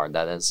idea how hard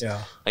that is?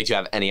 Yeah. Do you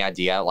have any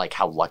idea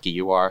how lucky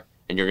you are?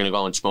 And you're gonna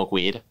go and smoke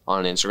weed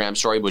on an Instagram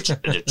story, which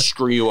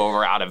screw you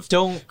over out of.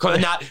 Don't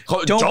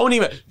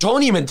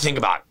even think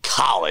about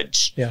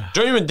college. Yeah.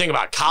 Don't even think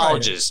about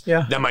colleges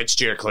that might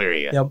steer clear of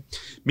you. Yep.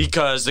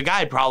 Because the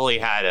guy probably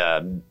had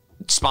a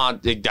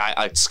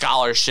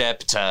scholarship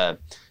to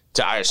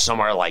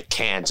somewhere like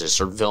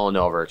Kansas or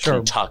Villanova or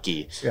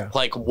Kentucky,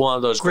 one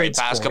of those great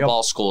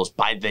basketball schools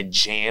by the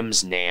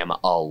Jams name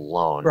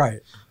alone. Right.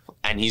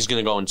 And he's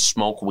gonna go and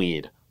smoke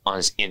weed on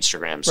his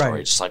Instagram story.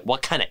 Right. Just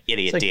what kind of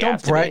idiot do you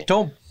have to be?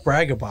 Don't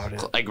brag about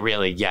it.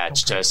 Really, yeah.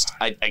 It's just,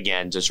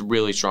 just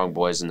really strong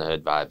boys in the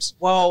hood vibes.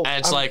 Well,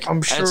 and it's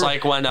I'm sure. It's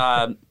when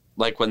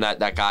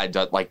that guy,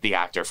 the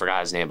actor,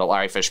 forgot his name, but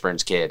Larry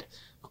Fishburne's kid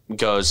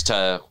goes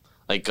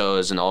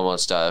and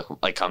almost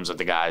comes with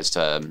the guys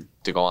to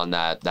go on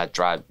that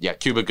drive. Yeah,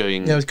 Cuba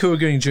Gooding. Yeah, it was Cuba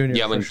Gooding Jr.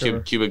 Yeah, when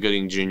Cuba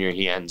Gooding Jr.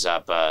 he ends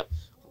up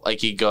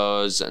he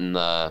goes and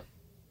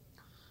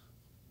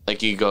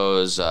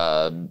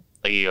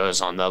he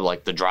goes on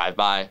the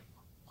drive-by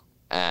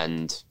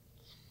and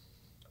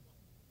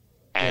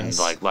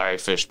yes. Larry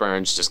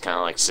Fishburne's just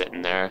kind of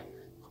sitting there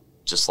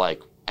just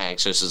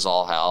anxious as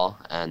all hell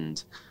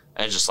and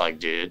just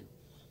dude,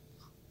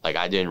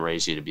 I didn't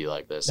raise you to be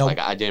like this. Nope.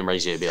 I didn't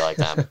raise you to be like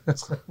them.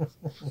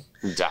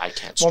 I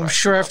can't. Well, I'm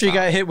sure after he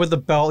got hit with the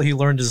belt, he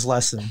learned his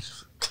lesson.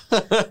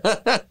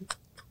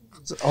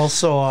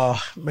 Also,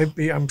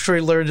 maybe I'm sure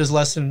he learned his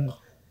lesson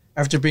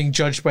after being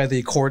judged by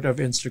the court of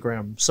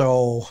Instagram.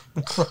 So,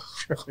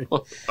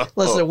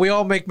 listen, we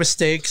all make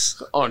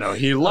mistakes. Oh, no,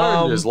 he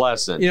learned his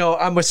lesson.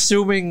 I'm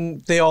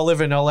assuming they all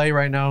live in LA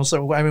right now.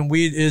 So,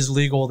 weed is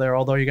legal there,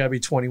 although you got to be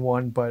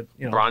 21. But,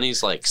 Bronny's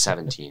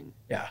 17.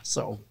 Yeah,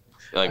 so.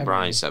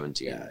 Bronny's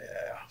 17. Yeah.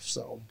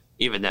 So.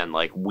 Even then,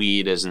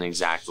 weed isn't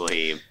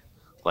exactly,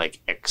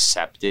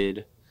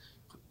 accepted.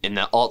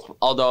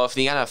 Although if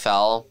the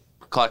NFL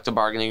collective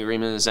bargaining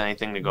agreement is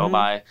anything to go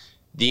by,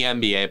 the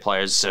NBA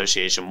Players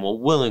Association will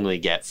willingly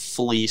get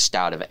fleeced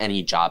out of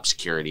any job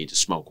security to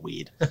smoke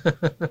weed.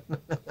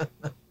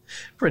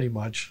 Pretty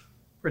much.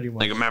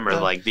 Remember,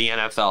 the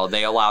NFL,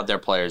 they allowed their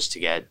players to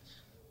get,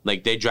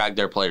 they dragged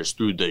their players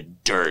through the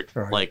dirt.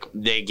 Right.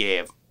 They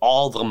gave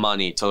all the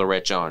money to the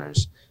rich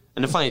owners.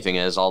 And the funny thing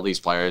is, all these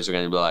players are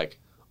going to be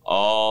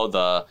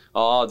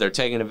they're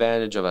taking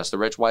advantage of us. The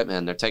rich white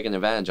men, they're taking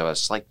advantage of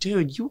us. It's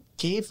dude, you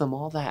gave them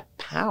all that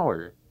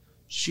power.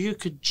 So you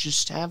could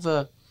just have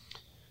a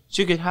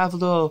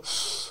little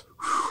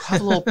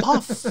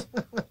puff.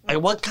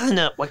 What kind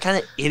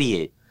of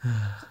idiot?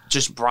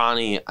 Just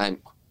Bronny. I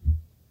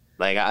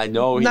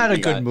know not a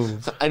good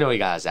move. I know he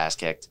got his ass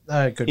kicked.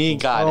 Not a good move. He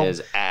got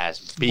his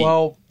ass beat.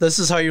 Well, this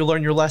is how you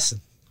learn your lesson.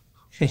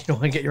 You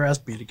don't want to get your ass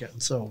beat again.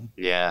 So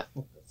yeah,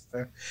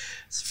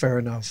 it's fair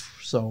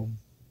enough. So,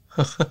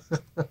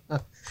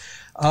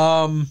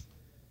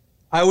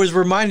 I was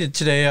reminded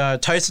today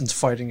Tyson's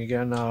fighting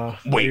again.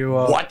 Wait,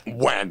 what?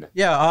 When?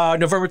 Yeah,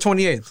 November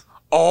 28th.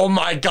 Oh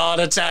my God,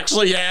 it's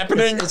actually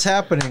happening? It's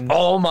happening.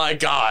 Oh my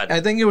God.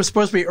 I think it was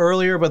supposed to be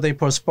earlier, but they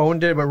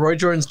postponed it. But Roy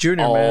Jones Jr.,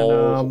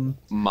 man.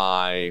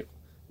 My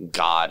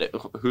God.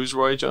 Who's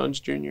Roy Jones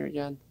Jr.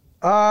 again?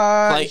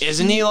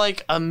 Isn't he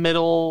a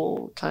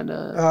middle kind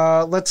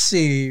of? Let's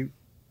see.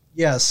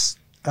 Yes.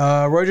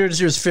 Roy Jones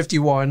Jr. is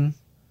 51.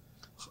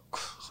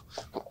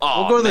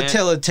 Oh, we'll go to the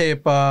tail of the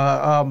tape.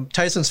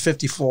 Tyson's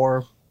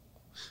 54.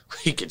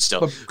 He could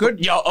still. But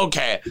good. Yo,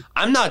 okay.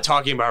 I'm not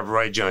talking about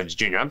Roy Jones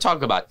Jr. I'm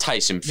talking about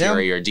Tyson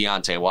Fury or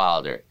Deontay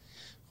Wilder.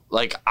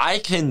 I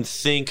can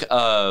think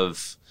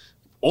of.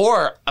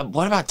 Or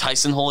what about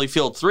Tyson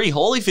Holyfield 3?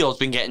 Holyfield's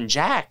been getting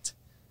jacked.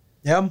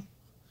 Yeah.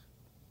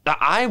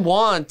 I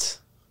want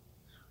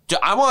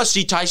to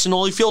see Tyson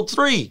Holyfield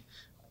 3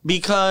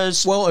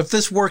 because... Well, if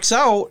this works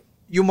out,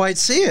 you might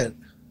see it.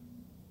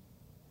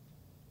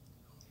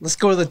 Let's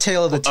go to the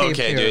tail of the tape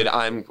here. Okay,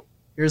 dude,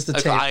 Here's the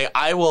tape.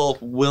 I will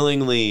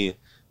willingly...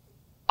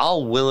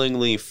 I'll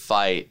willingly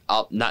fight...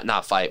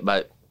 not fight,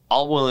 but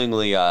I'll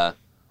willingly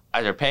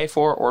either pay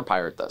for or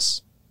pirate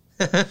this.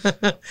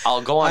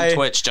 I'll go on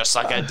Twitch just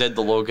like I did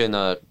the Logan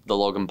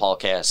Paul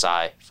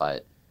KSI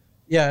fight.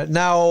 Yeah,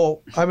 now,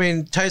 I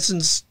mean,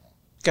 Tyson's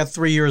got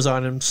 3 years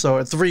on him,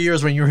 so 3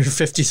 years when you're in your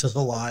 50s is a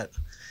lot.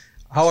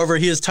 However,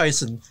 he is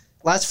Tyson.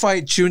 Last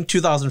fight, June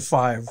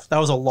 2005. That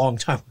was a long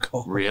time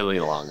ago. Really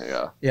long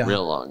ago. Yeah.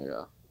 Real long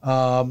ago.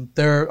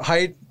 Their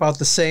height about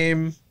the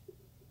same.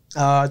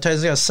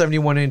 Tyson's got a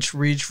 71-inch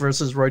reach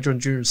versus Roy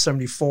Jones Jr.'s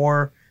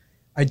 74.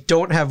 I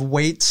don't have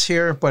weights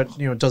here, but,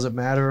 it doesn't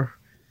matter.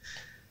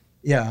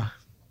 Yeah.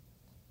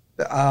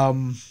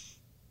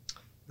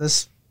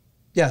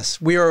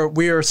 Yes, we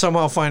are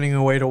somehow finding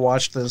a way to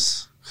watch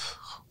this.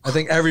 I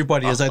think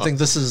everybody is. I think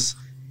this is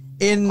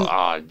in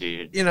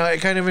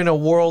kind of in a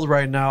world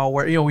right now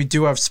where we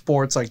do have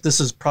sports. Like, this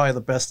is probably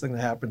the best thing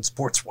that happened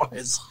sports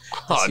wise.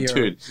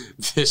 Dude,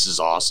 this is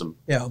awesome.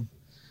 Yeah,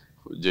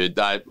 dude,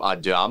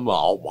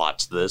 I'll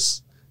watch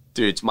this.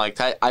 Dude, it's Mike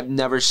Tyson. I've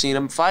never seen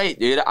him fight,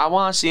 dude. I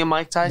want to see a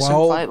Mike Tyson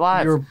fight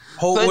live.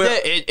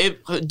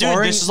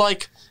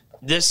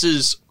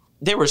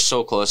 They were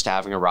so close to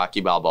having a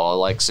Rocky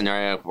Balboa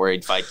scenario where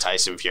he'd fight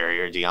Tyson Fury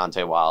or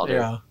Deontay Wilder.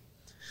 Yeah.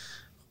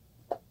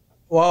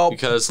 Well,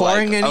 because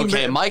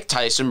Mike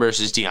Tyson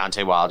versus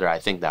Deontay Wilder, I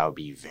think that would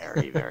be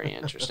very, very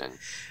interesting.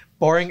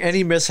 Barring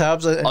any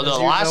mishaps. Although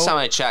the last time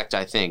I checked,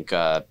 I think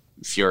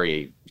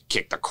Fury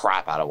kicked the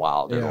crap out of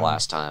Wilder the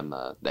last time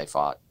they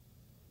fought.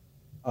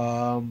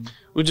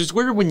 Which is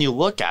weird when you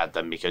look at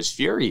them because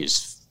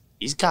Fury's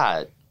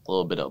got a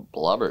little bit of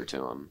blubber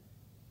to him.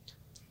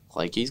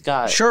 Like he's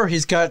a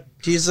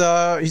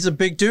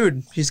big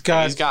dude. He's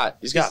got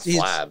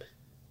flab.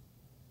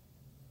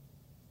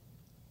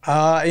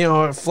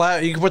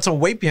 Flat. You can put some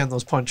weight behind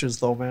those punches,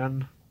 though,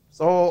 man.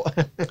 So,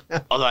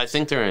 although I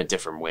think they're in a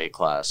different weight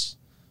class.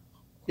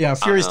 Yeah,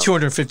 Fury's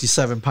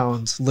 257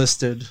 pounds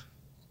listed,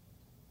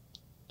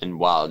 and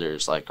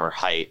Wilder's her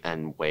height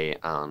and weight.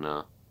 I don't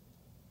know.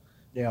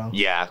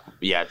 Yeah.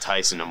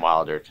 Tyson and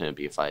Wilder couldn't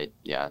be a fight.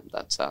 Yeah,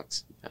 that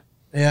sucks.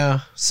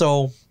 Yeah.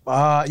 So,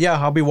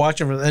 I'll be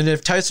watching for. And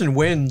if Tyson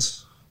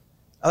wins,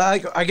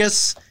 I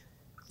guess.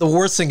 The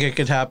worst thing that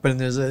could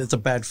happen is it's a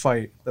bad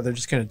fight that they're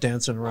just kind of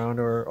dancing around,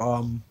 or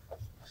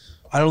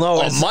I don't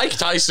know. Mike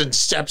Tyson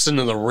steps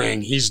into the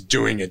ring. He's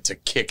doing it to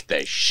kick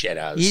the shit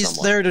out of someone. He's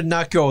there to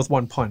not go with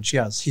one punch.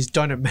 Yes, he's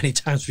done it many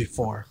times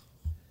before.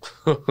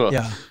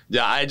 Yeah.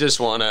 I just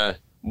want to.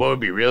 What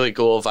would be really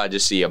cool if I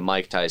just see a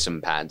Mike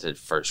Tyson patented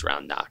first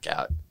round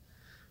knockout.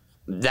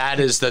 That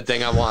is the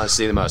thing I want to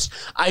see the most.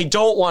 I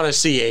don't want to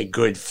see a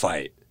good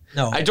fight.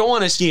 No, I don't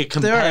want to see a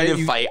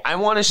competitive fight. I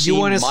want to see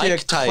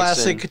Mike Tyson.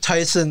 Classic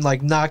Tyson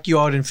knock you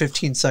out in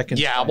 15 seconds.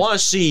 Yeah, I want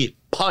to see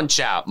punch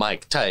out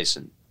Mike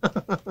Tyson.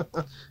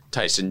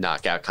 Tyson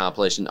knockout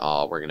compilation.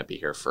 Oh, we're gonna be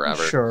here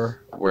forever.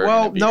 Sure.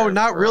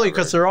 Not really,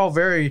 because they're all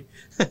very.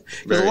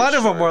 Because a lot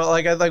of them are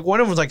like one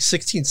of them was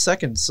 16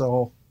 seconds.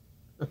 So,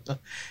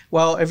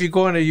 well, if you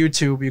go into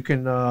YouTube, you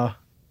can.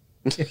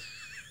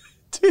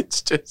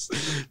 It's just.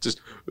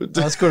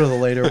 Let's go to the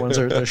later ones.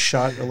 They're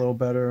shot a little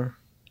better.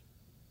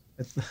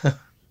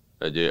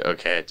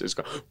 Okay, just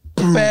go.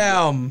 Boom,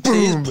 bam! Boom,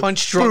 he's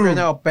punch drunk right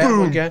now. Bam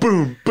boom, again.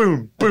 Boom,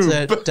 boom, boom.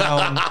 That's it.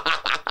 Down.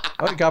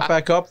 Oh, he got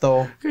back up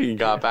though. He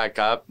got back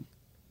up.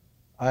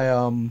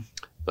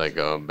 Like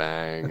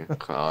bang.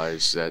 Oh,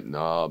 he's setting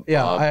up.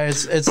 Yeah, up.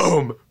 It's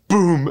boom,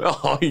 boom.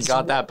 Oh, he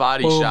got that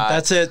body boom. shot.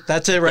 That's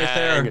it right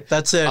there.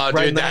 That's it. Oh, right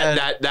dude, in the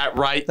head. that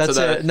right. That's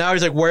to it. Now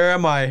he's like, where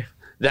am I?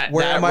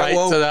 Where am I?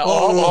 Whoa, to that.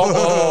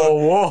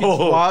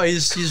 Whoa. Wow,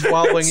 he's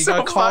wobbling. You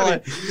gotta call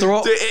it.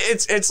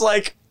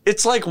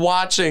 It's like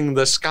watching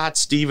the Scott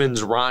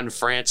Stevens Ron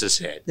Francis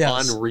hit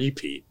on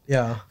repeat.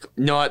 Yeah.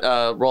 You know what?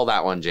 Roll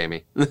that one,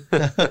 Jamie.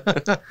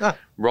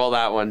 Roll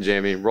that one,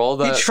 Jamie. Roll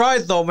the. He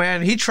tried though,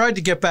 man. He tried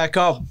to get back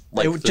up.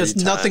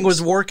 Nothing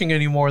was working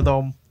anymore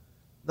though.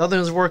 Nothing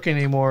was working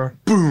anymore.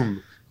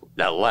 Boom.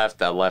 That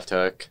left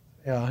hook.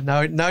 Yeah.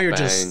 Now you're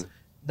Bang.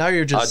 Now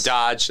you're just a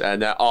dodge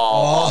and that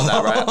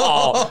that right.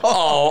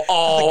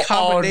 The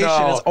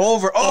combination is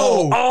over.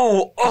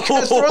 How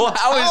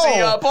is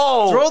he up?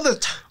 Throw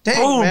the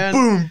dang, man.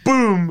 Boom,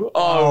 boom.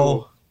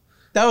 Oh.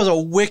 That was a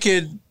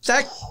wicked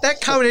that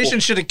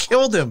combination should have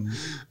killed him.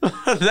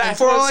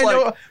 For all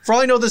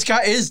I know, this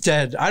guy is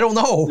dead. I don't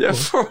know. Yeah,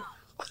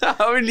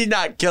 how did he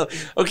not kill?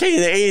 Okay,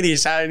 in the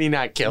 80s, how did he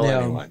not kill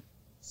anyone?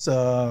 It's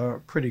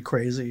pretty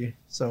crazy.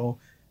 So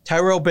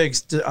Tyrell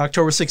Biggs,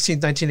 October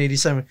 16th,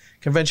 1987,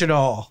 Convention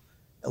Hall,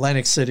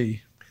 Atlantic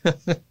City.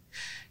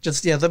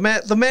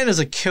 The man is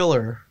a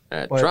killer.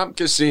 At Trump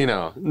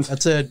Casino.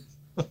 That's it.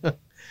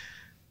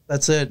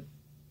 That's it.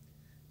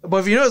 But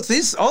if you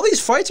notice, all these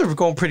fights are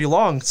going pretty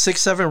long,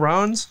 6-7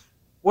 rounds.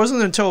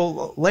 Wasn't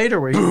until later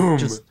where he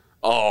just.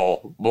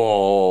 Oh,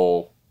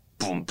 whoa.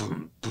 boom,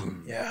 boom,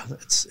 boom. Yeah,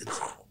 it's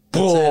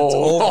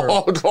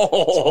over. It's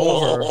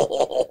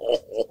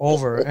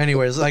over.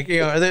 Anyways, like, you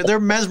know, they're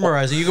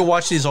mesmerizing. You can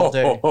watch these all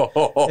day.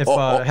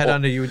 If head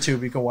onto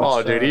YouTube, you can watch.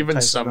 Oh, dude,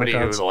 even somebody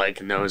who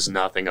like knows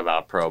nothing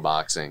about pro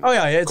boxing,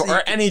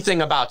 or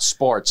anything about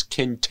sports,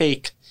 can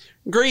take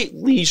great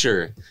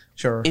leisure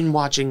in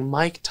watching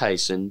Mike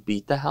Tyson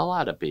beat the hell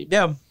out of people.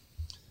 Yeah.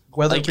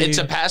 It's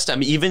a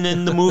pastime, even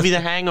in the movie The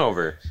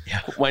Hangover.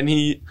 When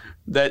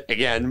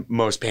again,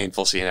 most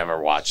painful scene I've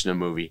ever watched in a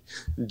movie.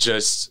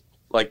 Just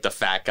like the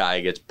fat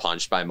guy gets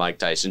punched by Mike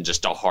Tyson,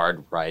 just a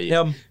hard right.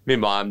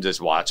 Meanwhile, I'm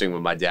just watching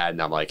with my dad,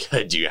 and I'm like,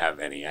 do you have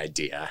any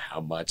idea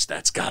how much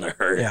that's gotta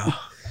hurt? Yeah,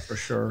 for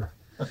sure.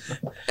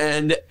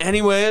 And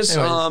anyways,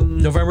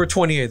 November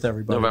 28th,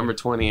 everybody. November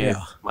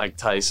 28th, Mike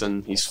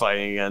Tyson, he's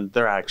fighting again.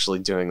 They're actually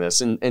doing this,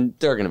 and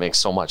they're going to make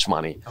so much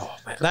money. Oh,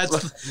 man.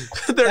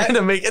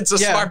 It's a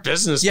smart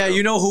business. Yeah,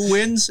 you know who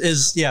wins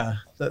is,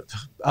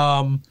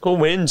 who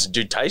wins?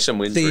 Dude, Tyson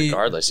wins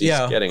regardless. He's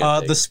getting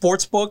the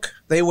sports book,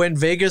 they win.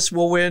 Vegas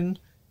will win,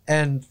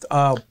 and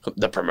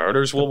the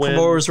promoters will win.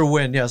 Promoters will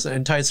win, yes.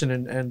 And Tyson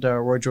and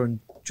Roy Jones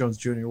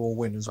Jr. will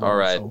win as well. All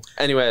right. So.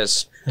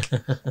 Anyways,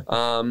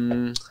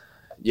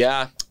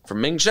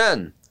 from Ming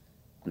Chen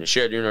in the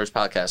Shared Universe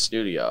Podcast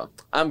Studio,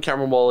 I'm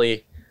Cameron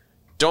Woolley.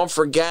 Don't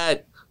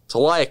forget to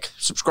like,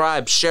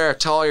 subscribe, share,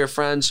 tell all your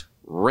friends,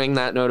 ring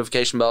that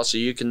notification bell so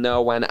you can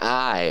know when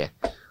I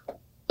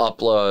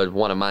upload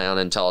one of my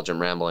unintelligent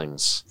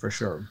ramblings. For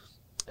sure.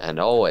 And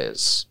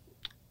always,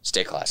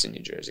 stay classy,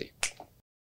 New Jersey.